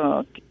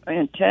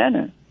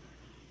antenna,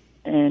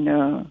 and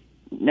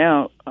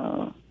now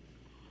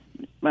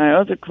my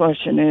other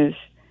question is,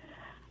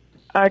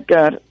 I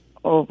got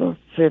over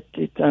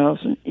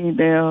 50,000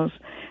 emails,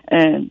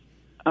 and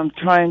I'm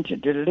trying to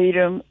delete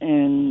them,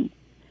 and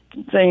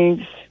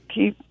things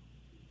keep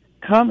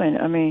coming.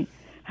 I mean,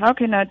 how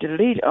can I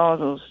delete all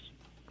those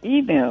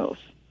emails?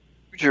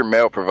 Who's your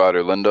mail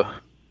provider,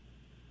 Linda?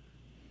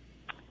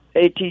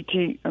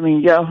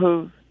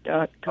 Yahoo.com.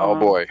 Oh,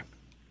 boy.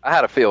 I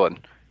had a feeling.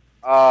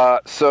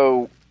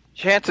 So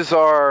chances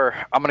are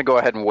I'm going to go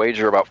ahead and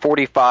wager about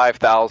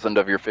 45,000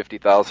 of your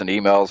 50,000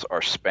 emails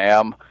are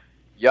spam.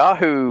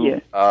 Yahoo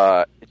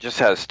it just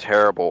has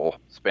terrible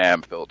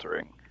spam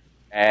filtering.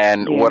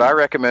 And what I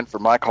recommend for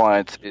my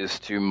clients is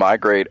to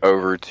migrate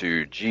over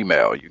to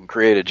Gmail. You can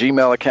create a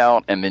Gmail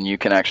account, and then you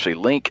can actually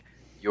link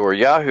your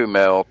Yahoo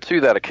Mail to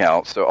that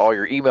account, so all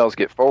your emails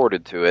get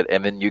forwarded to it,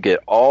 and then you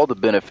get all the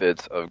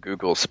benefits of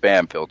Google's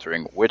spam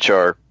filtering, which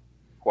are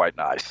quite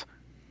nice.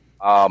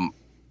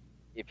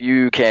 If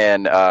you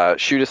can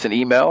shoot us an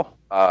email,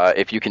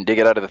 if you can dig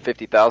it out of the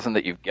 50,000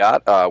 that you've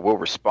got, we'll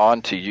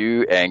respond to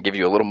you and give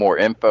you a little more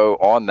info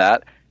on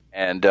that.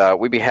 And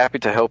we'd be happy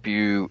to help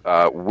you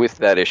with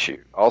that issue.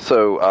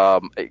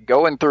 Also,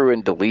 going through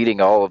and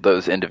deleting all of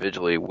those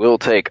individually will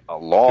take a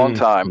long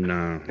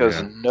time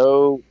because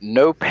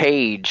no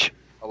page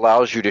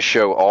allows you to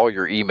show all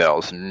your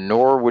emails,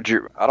 nor would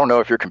you – I don't know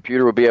if your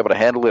computer would be able to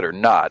handle it or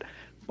not.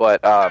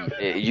 But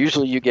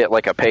usually you get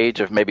like a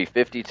page of maybe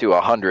 50 to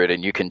 100,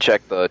 and you can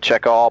check the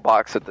check all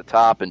box at the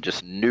top and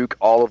just nuke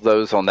all of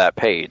those on that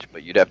page.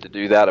 But you'd have to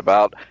do that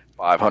about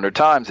 500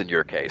 times in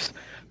your case.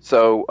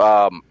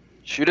 So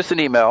shoot us an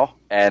email,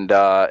 and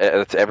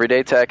it's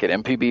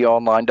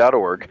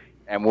everydaytech@mpbonline.org,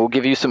 and we'll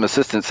give you some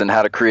assistance in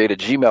how to create a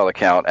Gmail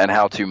account and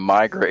how to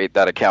migrate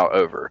that account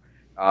over.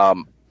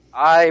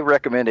 I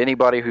recommend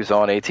anybody who's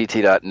on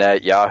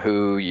att.net,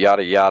 Yahoo,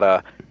 yada,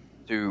 yada,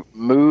 to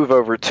move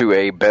over to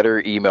a better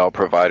email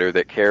provider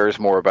that cares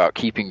more about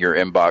keeping your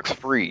inbox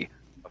free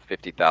of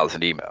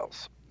 50,000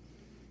 emails.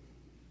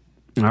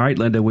 All right,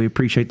 Linda, we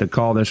appreciate the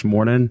call this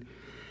morning.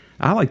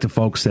 I like the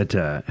folks that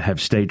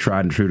have stayed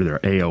tried and true to their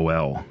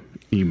AOL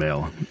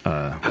email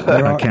accounts.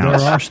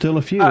 There are still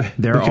a few.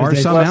 There are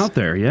some out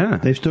there, yeah.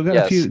 They've still got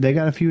a few. They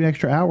got a few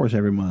extra hours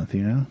every month,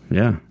 you know.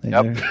 Yeah.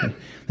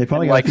 They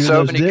probably got a few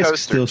of those discs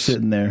still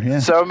sitting there. Yeah.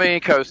 So many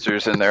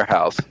coasters in their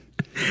house.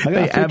 I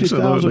got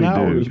 50,000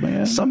 hours,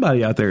 man.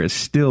 Somebody out there is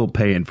still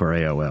paying for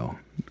AOL.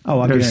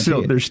 Oh,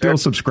 they're still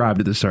subscribed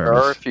to the service.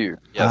 There are a few.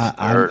 Yes,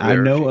 I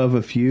know of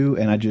a few,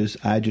 and I just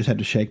had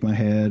to shake my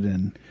head,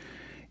 and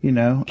you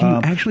know,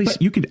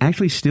 you can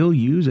actually still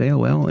use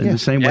AOL in the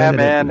same way. Yeah,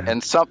 man.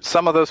 And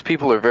some of those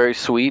people are very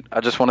sweet.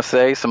 I just want to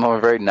say some of them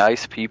are very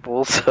nice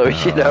people. So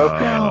we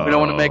don't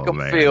want to make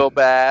them feel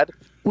bad.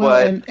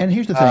 Well, and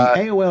here's the thing: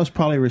 AOL is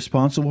probably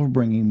responsible for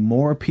bringing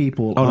more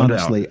people,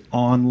 honestly,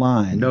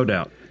 online. No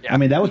doubt. Yeah, I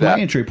mean, that was my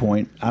entry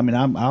point. I mean,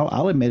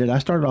 I'll admit it. I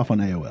started off on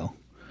AOL.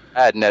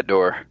 I had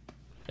NetDoor.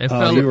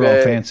 And you were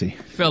all fancy.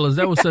 Fellas,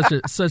 that was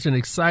such an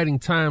exciting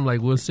time.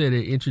 Like Will said,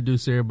 it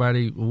introduced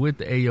everybody with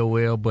the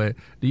AOL. But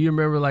do you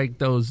remember like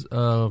those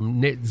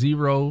Net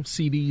Zero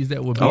CDs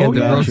that would be at the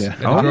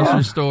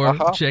grocery store?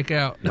 Check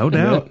out. No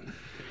doubt.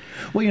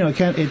 Well, you know, it's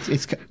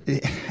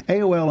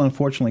AOL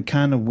unfortunately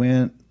kind of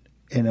went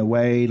in a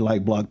way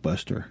like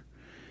Blockbuster.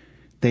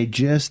 They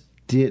just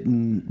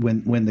didn't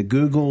when the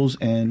Googles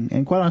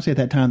and quite honestly at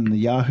that time the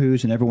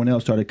Yahoos and everyone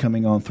else started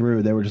coming on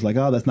through, they were just like,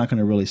 oh, that's not going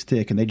to really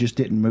stick, and they just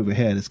didn't move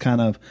ahead. It's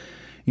kind of,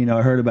 you know,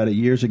 I heard about it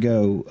years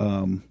ago.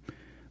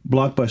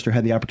 Blockbuster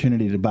had the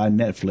opportunity to buy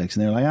Netflix,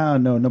 and they're like, oh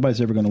no, nobody's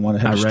ever going to want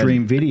to have to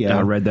stream video.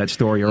 I read that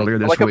story earlier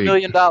this week. Like $1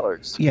 million.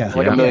 Yeah,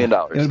 like $1 million.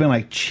 It would have been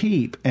like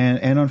cheap,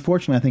 and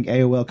unfortunately, I think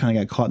AOL kind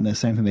of got caught in that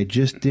same thing. They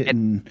just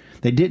didn't.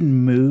 They didn't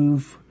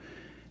move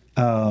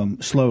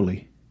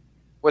slowly.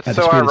 What's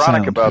so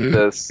ironic about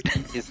this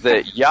is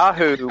that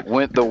Yahoo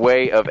went the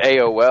way of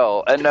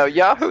AOL, and now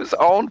Yahoo's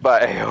owned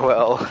by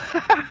AOL.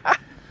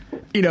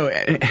 You know,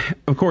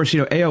 of course,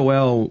 you know,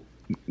 AOL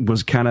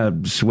was kind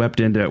of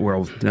swept into,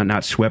 well,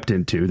 not swept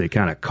into, they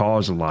kind of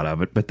caused a lot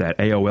of it, but that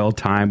AOL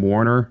Time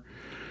Warner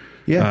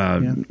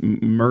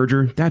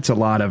merger, that's a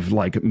lot of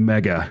like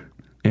mega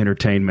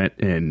entertainment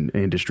and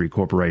industry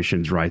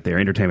corporations right there.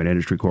 Entertainment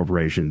industry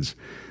corporations,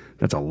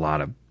 that's a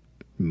lot of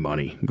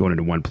money going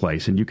into one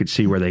place, and you could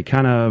see where they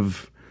kind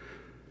of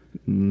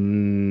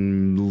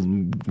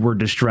were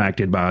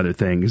distracted by other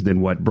things than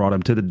what brought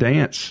them to the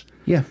dance,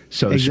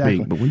 so to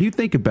speak. But when you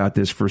think about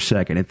this for a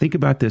second, and think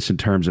about this in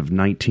terms of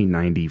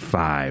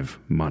 1995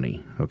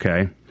 money,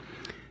 okay?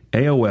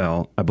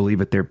 AOL, I believe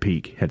at their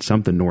peak, had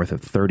something north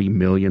of 30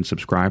 million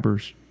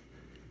subscribers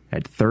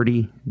at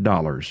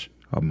 $30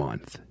 a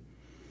month.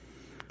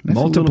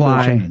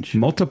 That's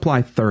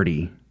multiply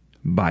 30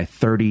 by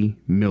 30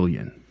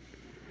 million.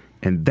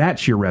 And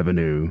that's your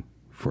revenue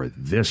for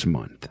this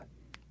month.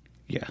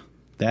 Yeah.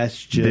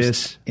 That's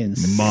just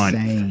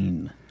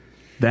insane. Month.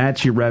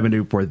 That's your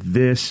revenue for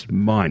this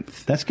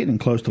month. That's getting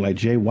close to like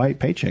Jay White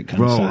paycheck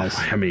kind of size.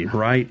 I mean,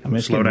 right? I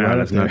mean, slow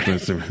down. It's not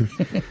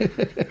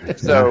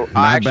so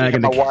I actually have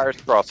my wires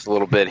crossed a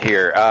little bit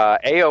here.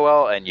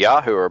 AOL and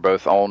Yahoo are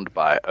both owned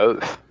by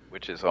Oath,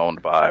 which is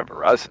owned by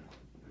Verizon.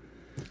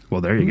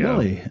 Well, there you go.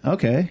 Really?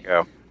 Okay.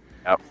 Yep.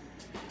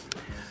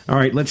 All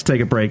right, let's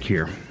take a break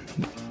here.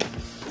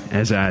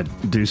 As I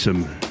do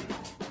some...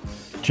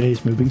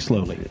 Jay's moving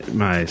slowly.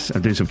 I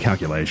do some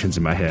calculations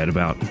in my head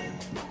about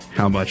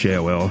how much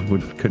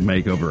AOL could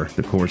make over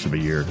the course of a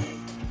year.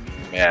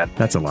 Man.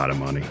 That's a lot of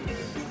money.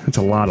 That's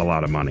a lot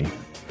of money. All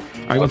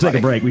right, we'll take a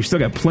break. We've still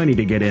got plenty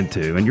to get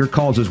into. And your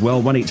calls as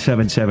well,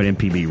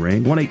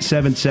 1-877-MPB-RING,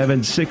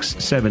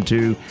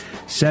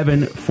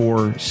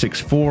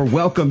 1-877-672-7464.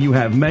 Welcome. You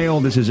have mail.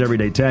 This is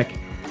Everyday Tech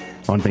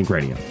on Think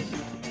Radio.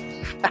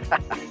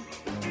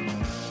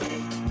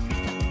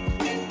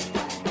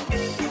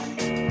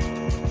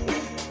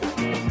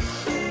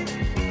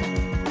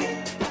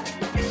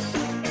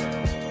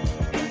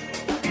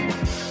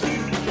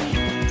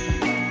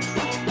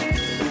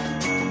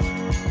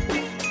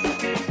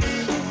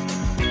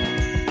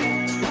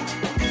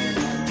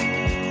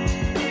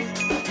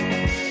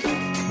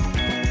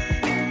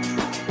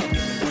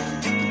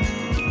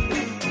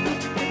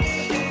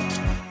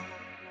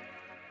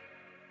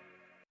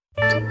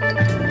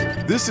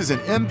 This is an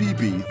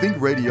MPB Think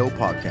Radio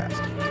podcast.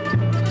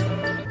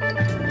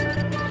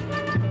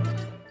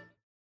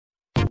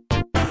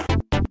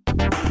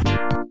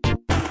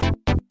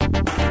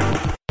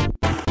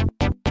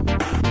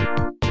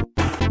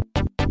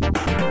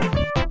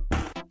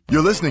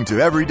 You're listening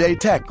to Everyday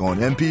Tech on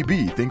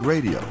MPB Think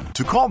Radio.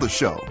 To call the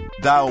show,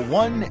 dial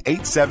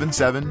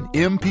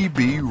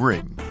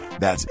 1-877-MPB-RING.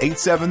 That's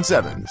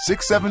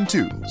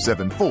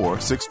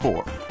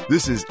 877-672-7464.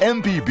 This is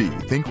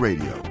MPB Think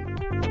Radio.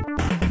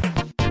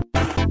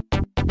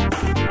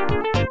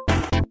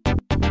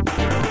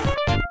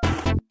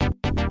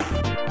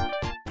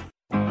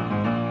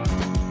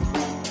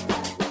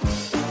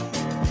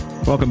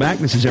 Welcome back.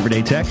 This is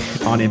Everyday Tech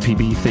on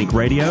MPB Think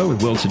Radio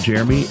with Wilts and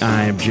Jeremy.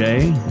 I am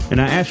Jay. And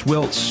I asked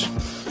Wilts,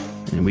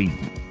 and we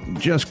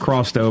just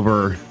crossed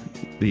over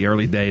the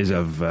early days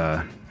of,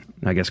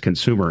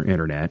 consumer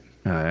internet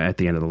at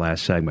the end of the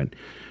last segment.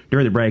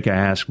 During the break, I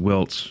asked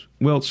Wilts,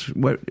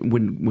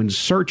 when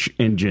search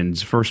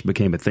engines first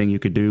became a thing you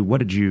could do, what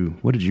did you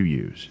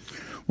use?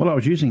 Well, I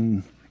was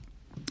using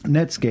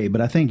Netscape,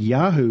 but I think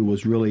Yahoo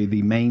was really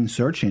the main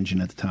search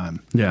engine at the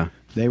time. Yeah.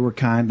 They were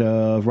kind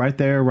of right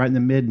there, right in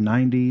the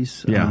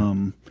mid-'90s. Yeah.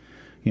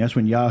 That's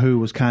when Yahoo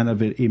was kind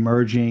of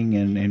emerging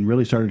and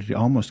really started to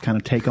almost kind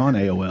of take on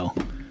AOL.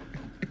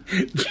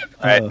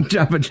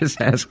 Java just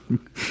asked.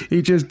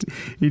 He just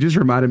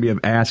reminded me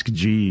of Ask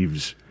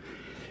Jeeves.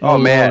 Oh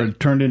man, Lord,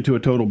 turned into a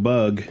total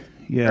bug.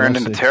 Yeah, turned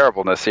into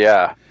terribleness.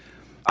 Yeah.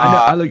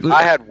 I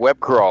had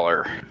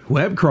WebCrawler.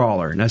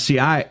 Now, see,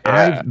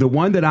 the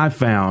one that I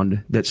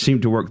found that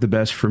seemed to work the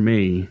best for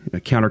me,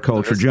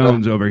 Counterculture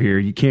Jones over here,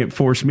 you can't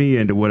force me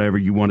into whatever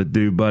you want to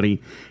do,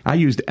 buddy. I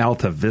used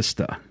Alta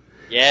Vista.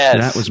 Yes.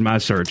 That was my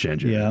search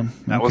engine. Yeah.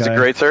 That was a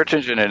great search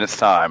engine in its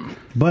time.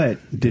 But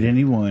did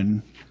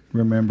anyone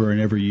remember and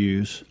ever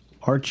use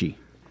Archie?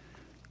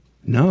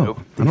 No. Nope.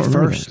 The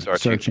first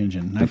search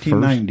engine,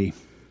 1990.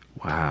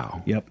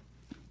 Wow. Yep.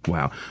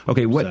 Wow.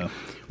 Okay,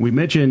 we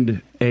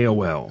mentioned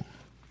AOL,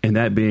 and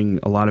that being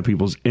a lot of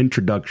people's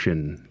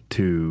introduction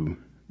to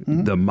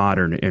the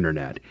modern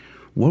internet.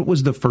 What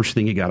was the first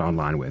thing you got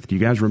online with? Do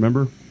you guys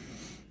remember?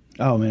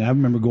 Oh, man, I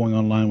remember going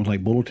online with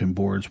like bulletin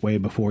boards way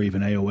before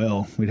even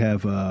AOL. We'd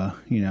have,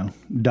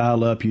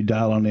 dial up, you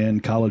dial on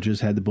in.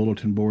 Colleges had the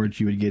bulletin boards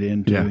you would get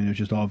into, and it was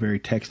just all very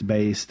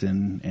text-based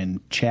and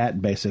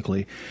chat,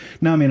 basically.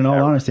 Now, I mean, in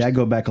all honesty, I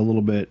go back a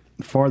little bit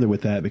farther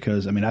with that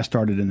because, I mean, I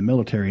started in the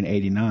military in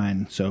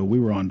 '89, so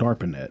we were on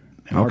DARPANET.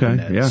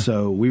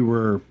 So we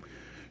were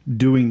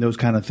doing those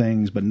kind of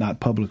things, but not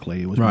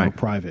publicly. It was more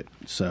private.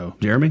 So,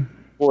 Jeremy?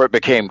 Before it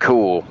became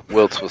cool,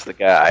 Wilts was the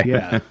guy.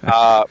 Yeah.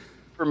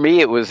 For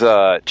me, it was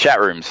chat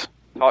rooms,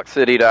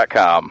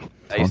 TalkCity.com.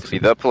 That used to be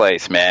the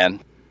place, man.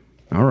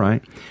 All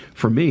right.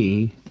 For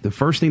me, the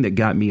first thing that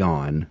got me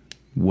on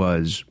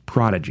was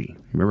Prodigy.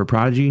 Remember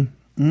Prodigy?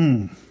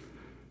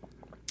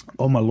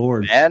 Oh, my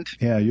Lord. And?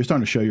 Yeah, you're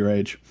starting to show your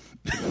age.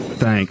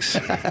 Thanks.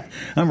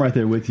 I'm right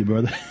there with you,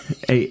 brother.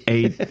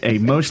 a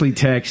mostly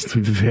text,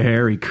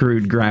 very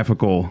crude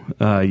graphical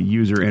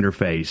user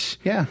interface.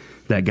 Yeah.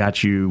 That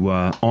got you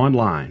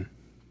online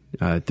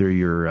through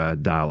your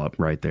dial-up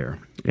right there.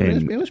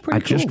 And it was pretty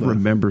cool. I just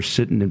remember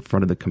sitting in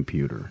front of the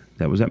computer.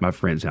 That was at my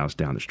friend's house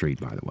down the street,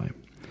 by the way.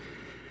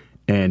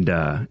 And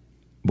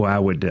boy, I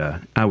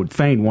would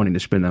feign wanting to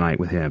spend the night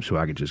with him so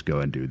I could just go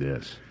and do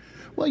this.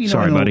 Well,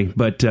 sorry, buddy,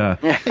 but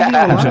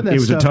it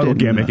was a total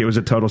gimmick. It was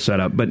a total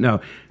setup. But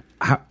no,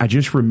 I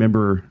just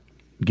remember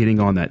getting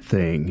on that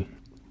thing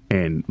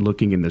and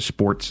looking in the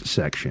sports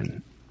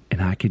section,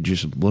 and I could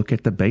just look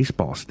at the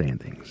baseball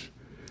standings.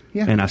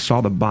 Yeah. And I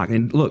saw the box.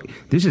 And look,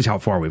 this is how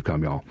far we've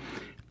come, y'all.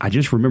 I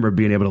just remember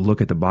being able to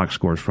look at the box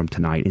scores from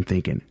tonight and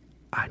thinking,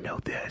 I know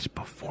this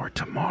before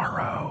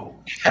tomorrow.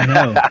 I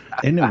know.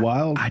 Isn't it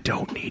wild? I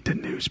don't need the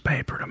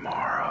newspaper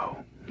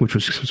tomorrow, which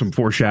was some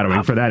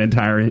foreshadowing for that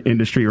entire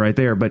industry right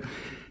there. But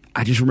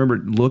I just remember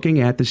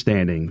looking at the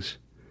standings,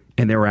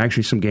 and there were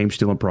actually some games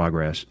still in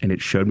progress, and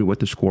it showed me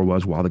what the score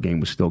was while the game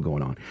was still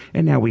going on.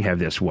 And now we have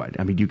this,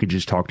 I mean, you could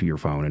just talk to your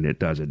phone, and it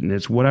does it. And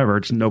it's whatever.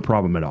 It's no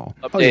problem at all.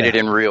 Updated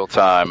in real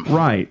time.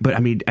 Right. But, I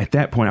mean, at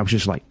that point, I was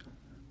just like,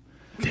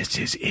 this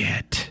is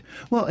it.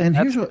 Well, and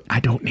here's what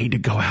I don't need to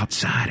go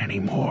outside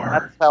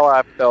anymore. That's how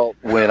I felt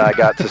when I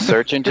got to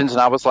search engines,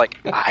 and I was like,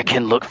 I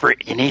can look for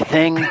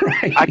anything.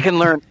 Right. I can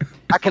learn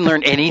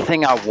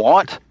anything I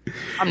want.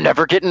 I'm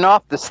never getting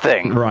off this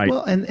thing. Right.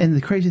 Well, and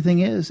the crazy thing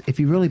is, if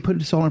you really put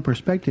this all in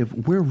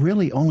perspective, we're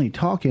really only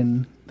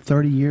talking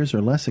 30 years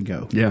or less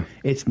ago. Yeah.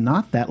 It's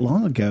not that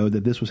long ago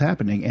that this was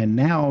happening, and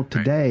now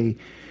today.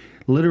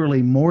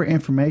 Literally more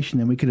information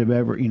than we could have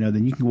ever,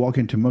 than you can walk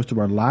into most of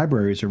our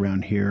libraries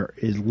around here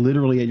is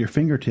literally at your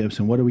fingertips.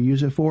 And what do we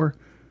use it for?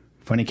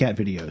 Funny cat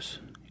videos.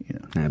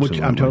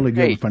 Which I'm totally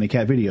good with funny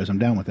cat videos. I'm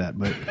down with that.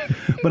 But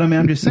I mean,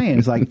 I'm just saying,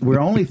 it's like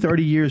we're only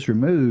 30 years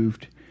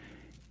removed,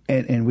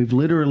 and we've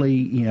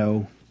literally,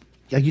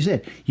 like you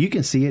said, you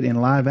can see it in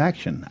live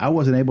action. I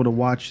wasn't able to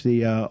watch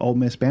the Ole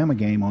Miss Bama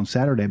game on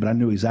Saturday, but I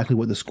knew exactly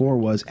what the score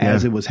was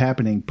as it was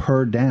happening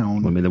per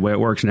down. I mean, the way it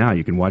works now,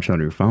 you can watch it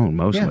on your phone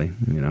mostly,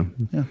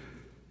 Yeah.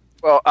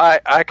 Well,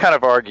 I kind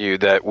of argue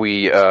that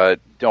we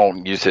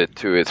don't use it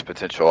to its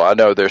potential. I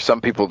know there's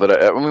some people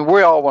that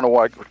we all want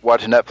to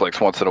watch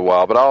Netflix once in a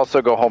while, but I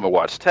also go home and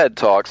watch TED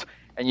Talks.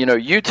 And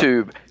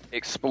YouTube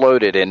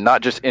exploded in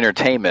not just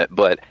entertainment,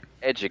 but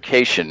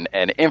education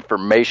and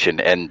information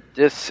and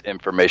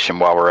disinformation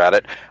while we're at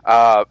it.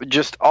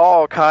 Just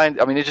all kinds.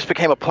 I mean, it just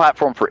became a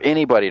platform for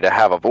anybody to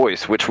have a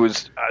voice, which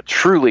was a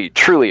truly,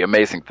 truly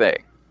amazing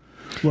thing.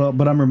 Well,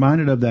 but I'm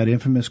reminded of that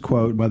infamous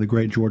quote by the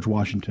great George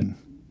Washington.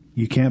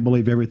 You can't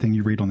believe everything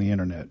you read on the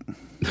internet.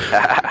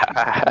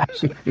 I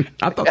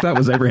thought that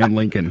was Abraham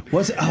Lincoln.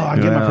 Was it? Oh, I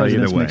get my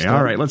presidents mixed up.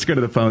 All right, let's go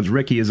to the phones.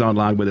 Ricky is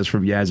online with us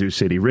from Yazoo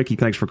City. Ricky,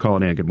 thanks for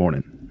calling in. Good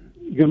morning.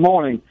 Good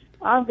morning.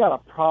 I've got a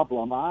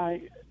problem.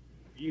 I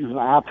use an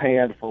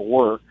iPad for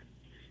work,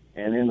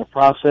 and in the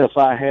process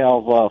I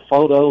have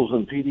photos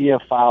and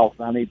PDF files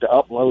I need to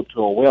upload to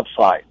a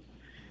website.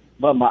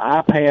 But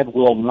my iPad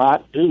will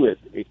not do it.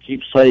 It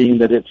keeps saying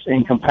that it's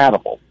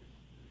incompatible.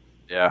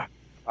 Yeah.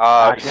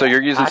 So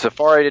you're using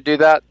Safari to do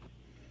that?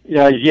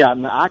 Yeah.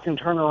 And I can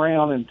turn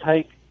around and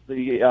take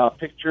the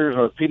pictures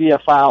or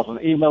PDF files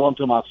and email them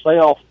to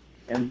myself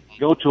and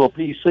go to a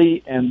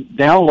PC and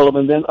download them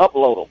and then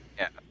upload them.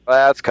 Yeah,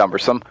 that's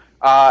cumbersome.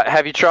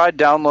 Have you tried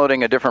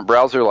downloading a different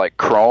browser like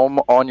Chrome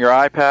on your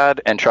iPad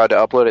and tried to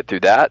upload it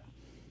through that?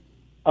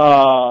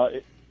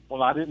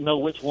 Well, I didn't know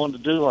which one to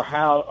do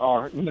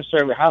or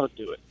necessarily how to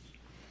do it.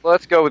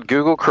 Let's go with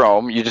Google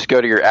Chrome. You just go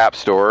to your app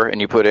store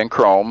and you put in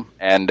Chrome,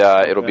 and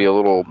it'll be a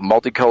little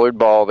multicolored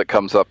ball that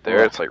comes up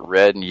there. It's like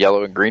red and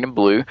yellow and green and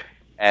blue.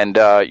 And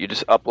you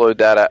just upload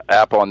that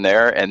app on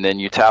there, and then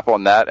you tap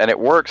on that, and it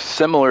works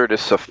similar to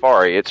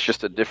Safari. It's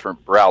just a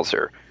different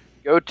browser.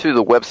 Go to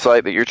the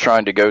website that you're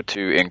trying to go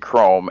to in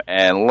Chrome,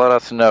 and let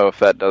us know if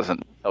that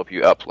doesn't help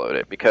you upload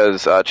it,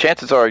 because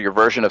chances are your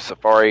version of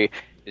Safari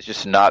is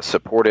just not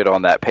supported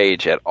on that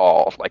page at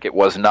all. Like, it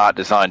was not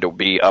designed to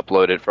be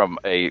uploaded from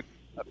an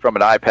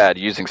iPad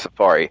using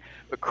Safari.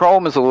 But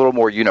Chrome is a little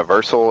more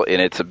universal in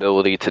its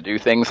ability to do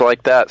things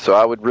like that, so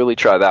I would really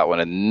try that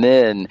one. And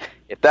then,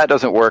 if that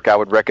doesn't work, I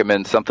would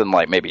recommend something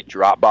like maybe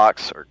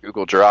Dropbox or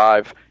Google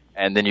Drive,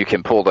 and then you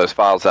can pull those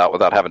files out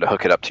without having to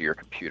hook it up to your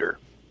computer.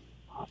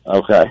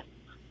 Okay.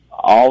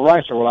 All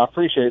right, sir. Well, I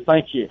appreciate it.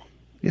 Thank you.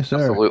 Yes, sir.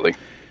 Absolutely.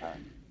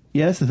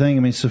 Yeah, that's the thing.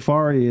 I mean,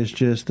 Safari is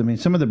just,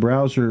 some of the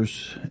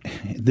browsers,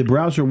 the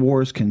browser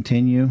wars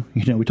continue.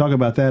 We talk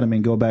about that. I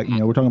mean, go back,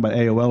 we're talking about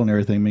AOL and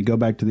everything. I mean, go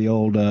back to the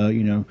old,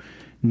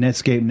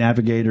 Netscape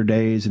Navigator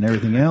days and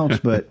everything else.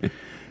 But,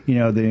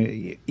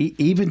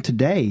 even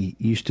today,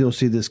 you still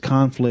see this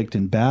conflict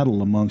and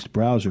battle amongst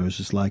browsers.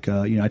 It's like,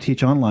 I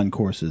teach online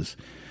courses.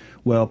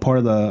 Well, part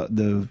of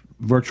the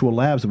virtual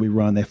labs that we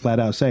run, they flat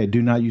out say,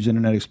 do not use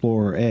Internet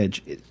Explorer or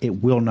Edge.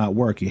 It will not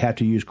work. You have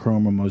to use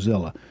Chrome or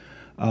Mozilla.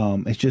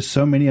 It's just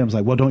so many of them. It's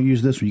like, well, don't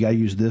use this one. You got to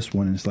use this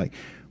one. And it's like,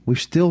 we've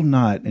still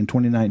not, in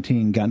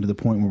 2019, gotten to the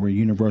point where we're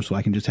universal.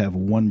 I can just have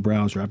one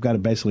browser. I've got to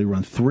basically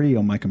run 3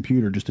 on my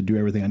computer just to do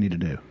everything I need to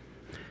do.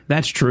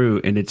 That's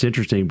true, and it's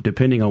interesting.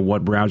 Depending on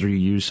what browser you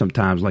use,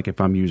 sometimes, like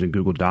if I'm using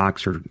Google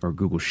Docs or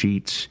Google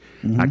Sheets,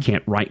 I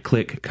can't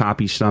right-click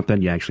copy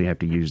something. You actually have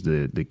to use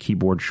the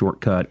keyboard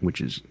shortcut,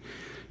 which is,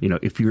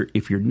 if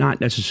you're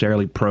not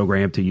necessarily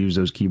programmed to use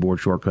those keyboard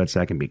shortcuts,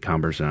 that can be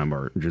cumbersome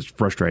or just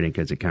frustrating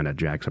because it kind of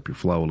jacks up your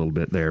flow a little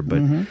bit there.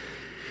 But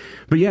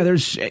but yeah,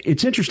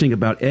 it's interesting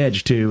about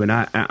Edge too, and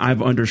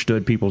I've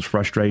understood people's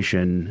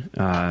frustration,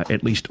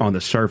 at least on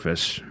the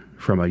surface,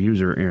 from a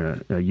user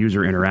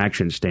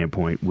interaction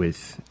standpoint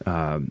with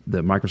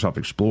the Microsoft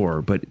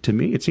Explorer. But to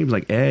me, it seems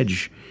like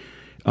Edge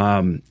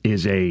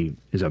is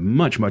a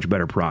much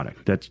better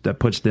product. That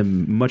puts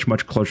them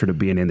much closer to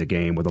being in the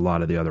game with a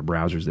lot of the other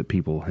browsers that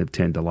people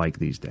tend to like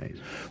these days.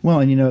 Well,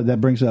 and that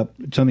brings up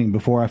something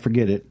before I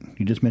forget it.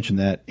 You just mentioned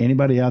that.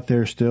 Anybody out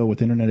there still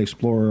with Internet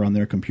Explorer on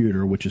their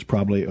computer, which is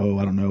probably,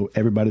 I don't know,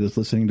 everybody that's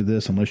listening to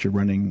this, unless you're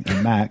running a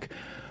Mac,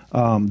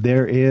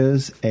 there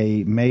is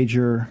a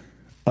major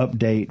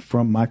update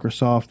from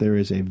Microsoft. There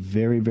is a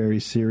very, very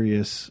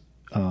serious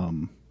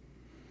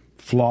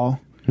flaw.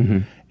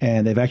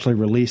 And they've actually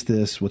released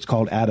this, what's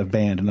called out of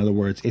band. In other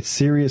words, it's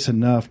serious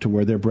enough to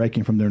where they're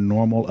breaking from their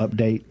normal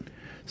update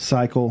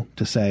cycle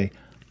to say,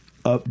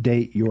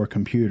 update your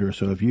computer.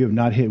 So if you have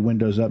not hit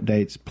Windows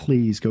updates,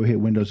 please go hit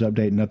Windows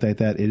Update and update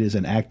that. It is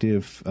an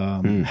active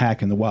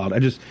hack in the wild.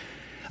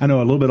 I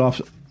know a little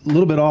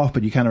bit off,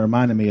 but you kind of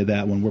reminded me of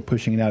that when we're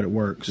pushing it out at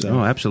work. So.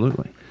 Oh,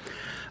 absolutely.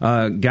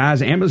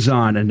 Guys,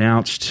 Amazon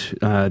announced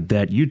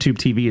that YouTube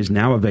TV is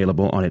now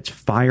available on its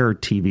Fire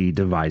TV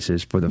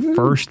devices for the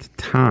first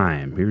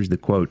time. Here's the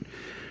quote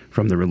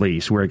from the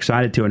release. We're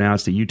excited to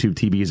announce that YouTube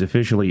TV is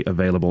officially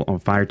available on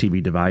Fire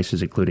TV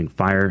devices, including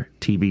Fire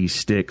TV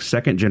Stick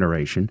 2nd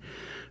generation,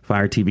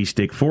 Fire TV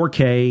Stick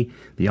 4K,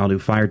 the all-new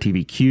Fire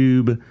TV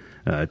Cube,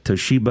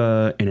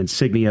 Toshiba and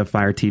Insignia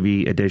Fire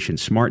TV Edition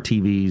smart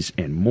TVs,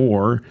 and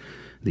more.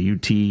 The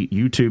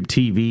YouTube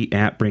TV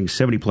app brings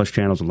 70-plus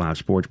channels of live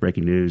sports,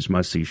 breaking news,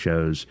 must-see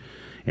shows,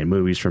 and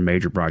movies from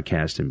major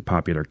broadcast and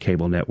popular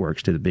cable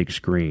networks to the big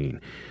screen.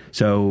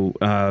 So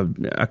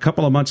a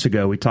couple of months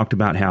ago, we talked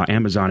about how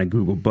Amazon and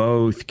Google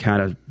both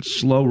kind of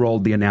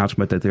slow-rolled the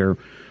announcement that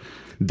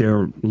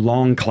their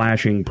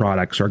long-clashing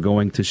products are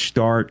going to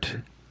start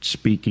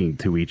speaking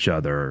to each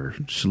other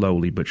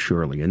slowly but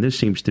surely. And this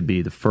seems to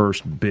be the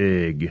first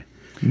big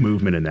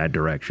movement in that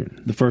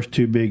direction. The first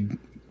two big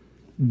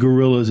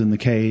gorillas in the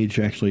cage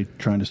actually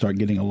trying to start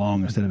getting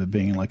along instead of it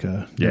being like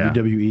a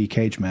WWE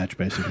cage match,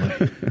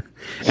 basically.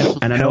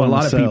 and I know a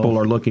lot of people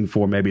are looking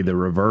for maybe the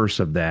reverse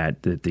of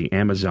that the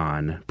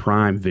Amazon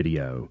Prime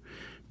Video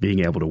being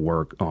able to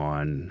work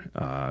on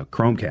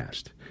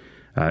Chromecast.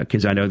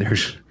 Because I know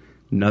there's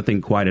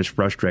nothing quite as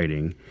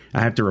frustrating. I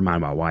have to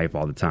remind my wife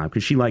all the time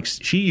because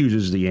she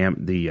uses the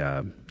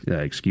Amazon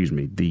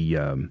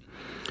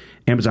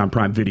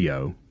Prime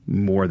Video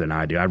more than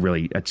I do.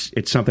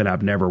 It's something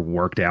I've never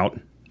worked out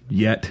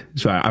yet,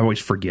 so I always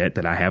forget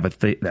that I have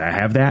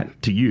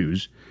that to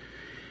use.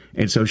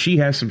 And so she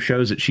has some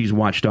shows that she's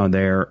watched on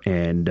there,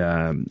 and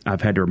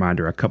I've had to remind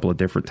her a couple of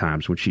different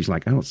times when she's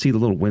like, I don't see the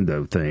little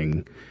window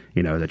thing,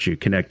 that you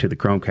connect to the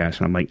Chromecast.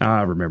 And I'm like,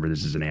 remember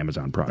this is an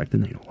Amazon product,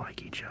 and they don't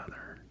like each other.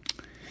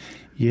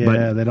 Yeah,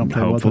 but they don't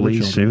play hopefully well with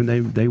the children.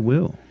 soon they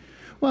will.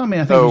 Well, I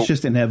mean, I think it's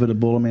just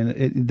inevitable. I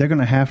mean, they're going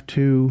to have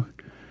to,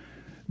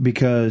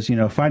 because,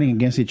 fighting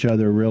against each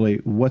other, really,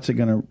 what's it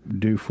going to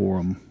do for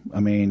them? I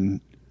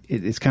mean,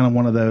 it's kind of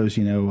one of those,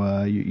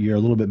 you're a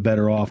little bit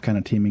better off kind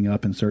of teaming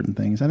up in certain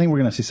things. I think we're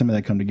going to see some of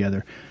that come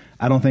together.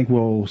 I don't think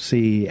we'll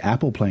see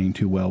Apple playing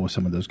too well with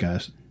some of those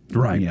guys.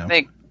 Right. I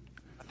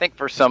think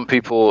for some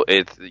people,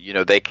 it's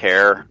they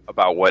care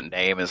about what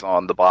name is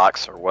on the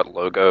box or what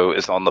logo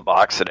is on the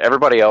box, and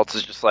everybody else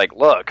is just like,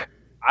 look,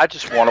 I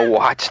just want to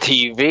watch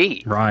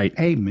TV. Right.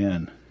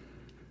 Amen.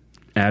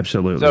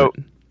 Absolutely. So,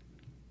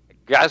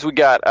 guys, we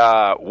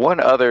got one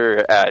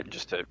other,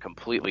 just to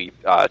completely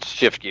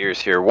shift gears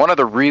here, one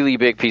other really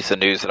big piece of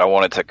news that I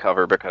wanted to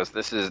cover because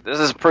this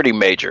is pretty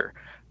major.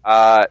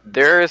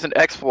 There is an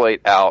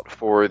exploit out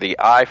for the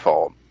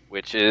iPhone,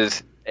 which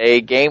is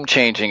a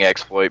game-changing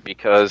exploit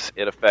because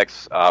it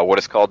affects what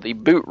is called the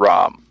boot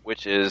ROM,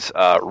 which is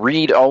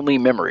read-only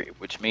memory,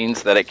 which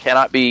means that it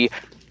cannot be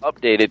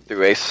updated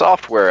through a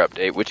software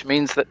update, which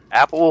means that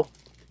Apple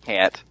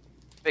can't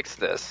fix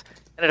this.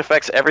 And it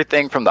affects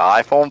everything from the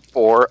iPhone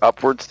 4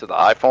 upwards to the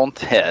iPhone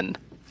 10,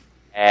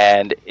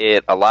 and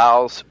it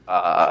allows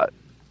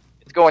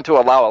it's going to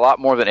allow a lot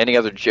more than any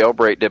other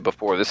jailbreak did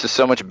before. This is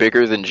so much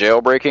bigger than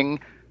jailbreaking.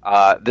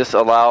 This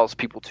allows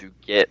people to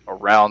get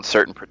around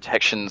certain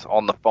protections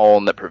on the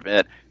phone that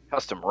prevent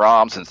custom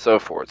ROMs and so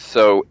forth.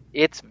 So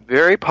it's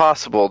very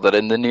possible that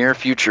in the near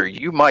future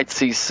you might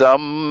see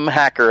some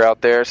hacker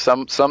out there,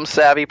 some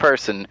savvy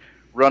person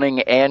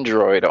running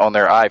Android on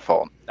their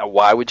iPhone. Now,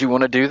 why would you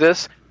want to do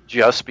this?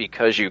 Just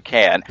because you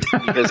can,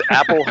 because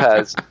Apple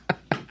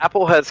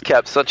has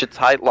kept such a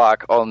tight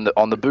lock on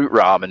the boot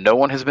ROM, and no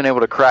one has been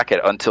able to crack it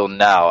until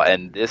now.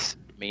 And this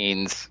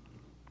means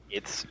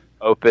it's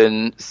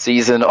open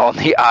season on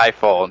the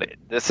iPhone.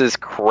 This is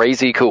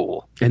crazy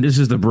cool. And this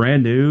is the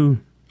brand new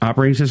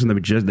operating system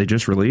that they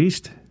just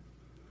released.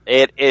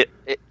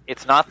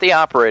 It's not the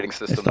operating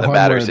system that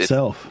matters. It's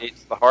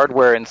the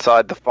hardware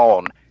inside the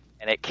phone.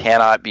 And it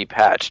cannot be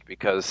patched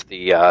because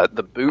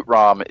the boot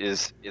ROM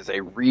is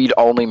a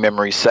read-only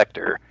memory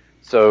sector.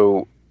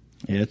 So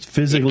it's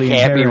physically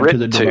inherent to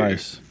the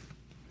device.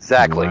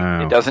 Exactly.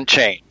 Wow. It doesn't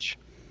change.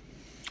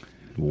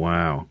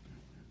 Wow.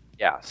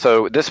 Yeah.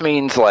 So this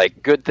means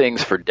like good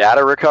things for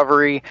data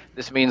recovery.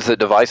 This means that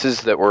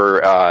devices that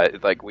were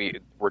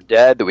were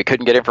dead, that we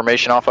couldn't get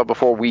information off of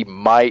before, we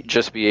might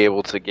just be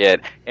able to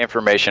get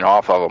information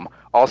off of them.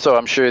 Also,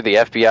 I'm sure the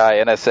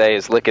FBI, NSA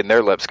is licking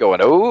their lips going,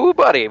 oh,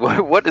 buddy,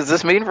 what does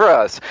this mean for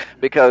us?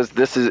 Because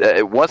this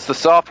is once the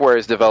software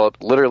is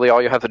developed, literally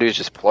all you have to do is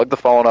just plug the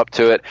phone up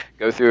to it,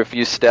 go through a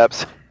few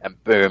steps,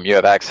 and boom, you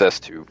have access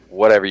to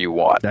whatever you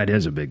want. That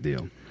is a big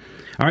deal.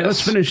 All right,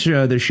 let's finish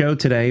the show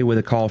today with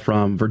a call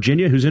from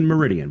Virginia, who's in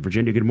Meridian.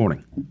 Virginia, good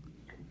morning.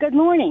 Good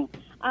morning.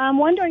 I'm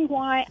wondering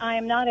why I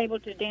am not able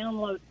to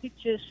download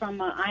pictures from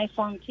my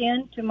iPhone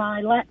 10 to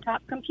my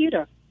laptop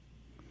computer.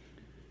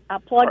 I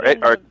plug in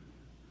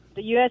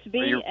the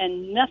USB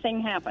and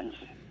nothing happens.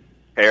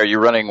 Hey, are you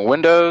running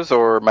Windows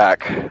or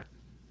Mac?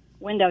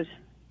 Windows.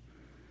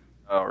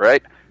 All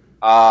right.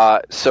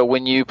 So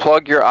when you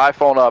plug your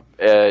iPhone up,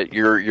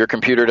 your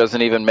computer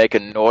doesn't even make a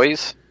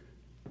noise?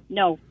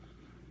 No.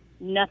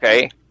 Nothing.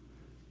 Okay.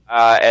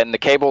 And the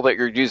cable that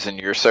you're using,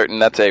 you're certain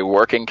that's a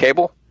working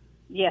cable?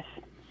 Yes.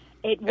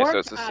 It works. So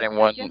it's the same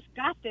one. I just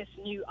got this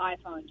new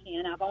iPhone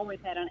 10. I've always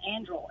had an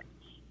Android,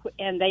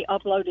 and they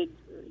uploaded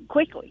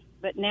quickly.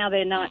 But now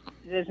they're not.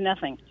 There's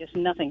nothing. Just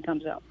nothing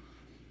comes up.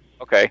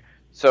 Okay.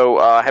 So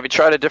have you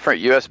tried a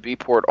different USB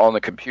port on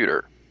the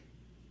computer?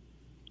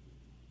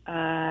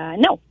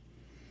 No.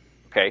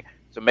 Okay.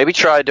 So maybe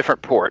try a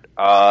different port.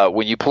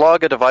 When you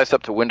plug a device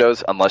up to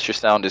Windows, unless your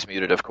sound is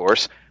muted, of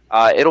course,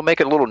 it'll make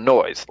a little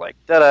noise like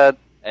da-da,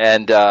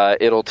 and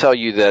it'll tell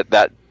you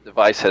that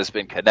device has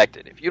been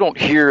connected. If you don't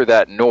hear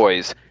that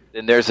noise,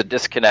 then there's a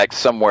disconnect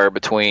somewhere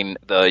between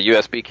the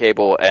USB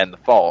cable and the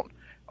phone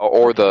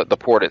or the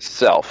port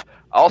itself.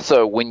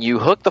 Also, when you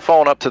hook the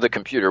phone up to the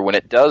computer, when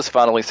it does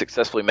finally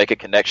successfully make a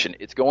connection,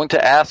 it's going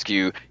to ask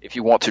you if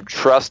you want to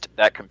trust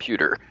that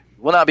computer.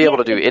 You will not be able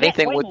to do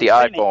anything with the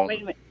iPhone.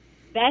 Wait a minute.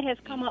 That has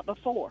come up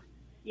before.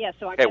 Yeah,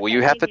 so okay, well,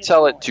 you have to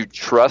tell it to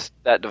trust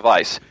that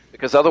device,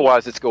 because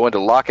otherwise it's going to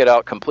lock it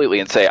out completely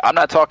and say, I'm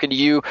not talking to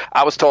you.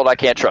 I was told I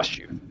can't trust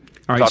you.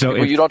 All right, so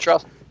if you don't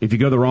trust. If you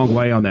go the wrong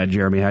way on that,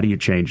 Jeremy, how do you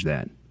change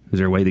that? Is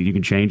there a way that you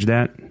can change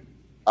that?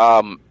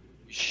 You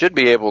should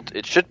be able to.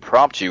 It should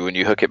prompt you when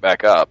you hook it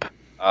back up.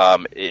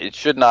 It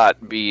should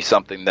not be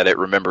something that it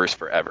remembers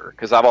forever,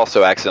 because I've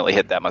also accidentally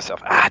hit that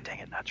myself. Dang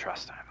it, not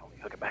trust. I've only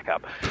hook it back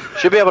up.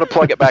 Should be able to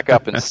plug it back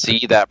up and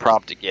see that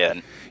prompt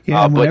again.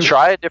 Yeah, but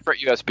try a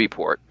different USB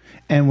port.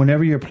 And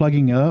whenever you're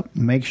plugging up,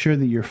 make sure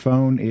that your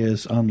phone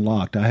is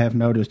unlocked. I have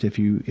noticed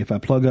if I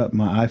plug up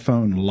my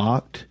iPhone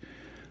locked,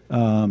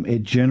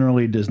 it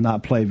generally does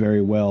not play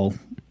very well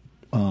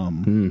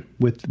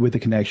with the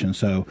connection.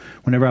 So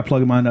whenever I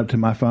plug mine up to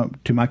my phone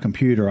to my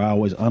computer, I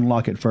always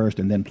unlock it first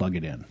and then plug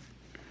it in.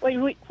 Wait,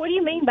 what do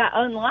you mean by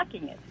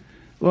unlocking it?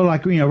 Well,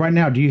 like, right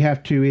now, do you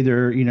have to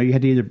either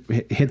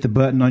hit the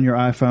button on your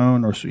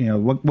iPhone, or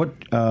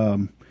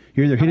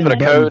you're either hitting the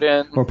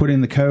button or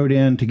putting the code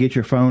in to get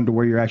your phone to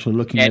where you're actually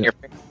looking at your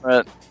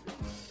fingerprint.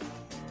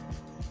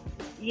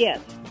 Yes.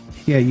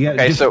 Yeah, you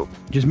got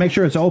just make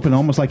sure it's open,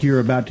 almost like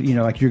you're about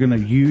to, like you're going to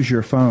use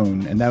your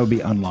phone, and that would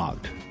be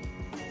unlocked.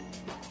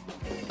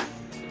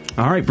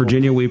 All right,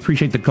 Virginia, we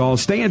appreciate the call.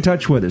 Stay in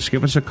touch with us.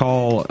 Give us a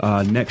call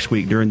next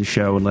week during the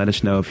show and let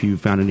us know if you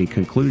found any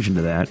conclusion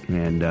to that.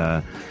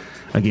 And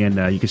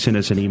again, you can send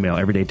us an email,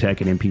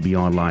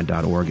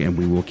 everydaytech@mpbonline.org, and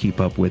we will keep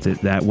up with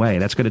it that way.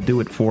 That's going to do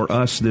it for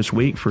us this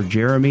week. For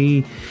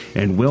Jeremy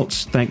and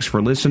Wiltz, thanks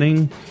for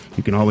listening.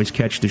 You can always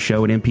catch the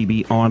show at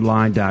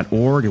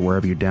mpbonline.org or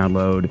wherever you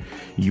download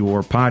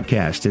your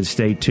podcast. And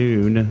stay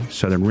tuned.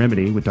 Southern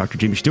Remedy with Dr.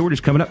 Jimmy Stewart is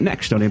coming up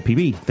next on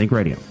MPB Think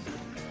Radio.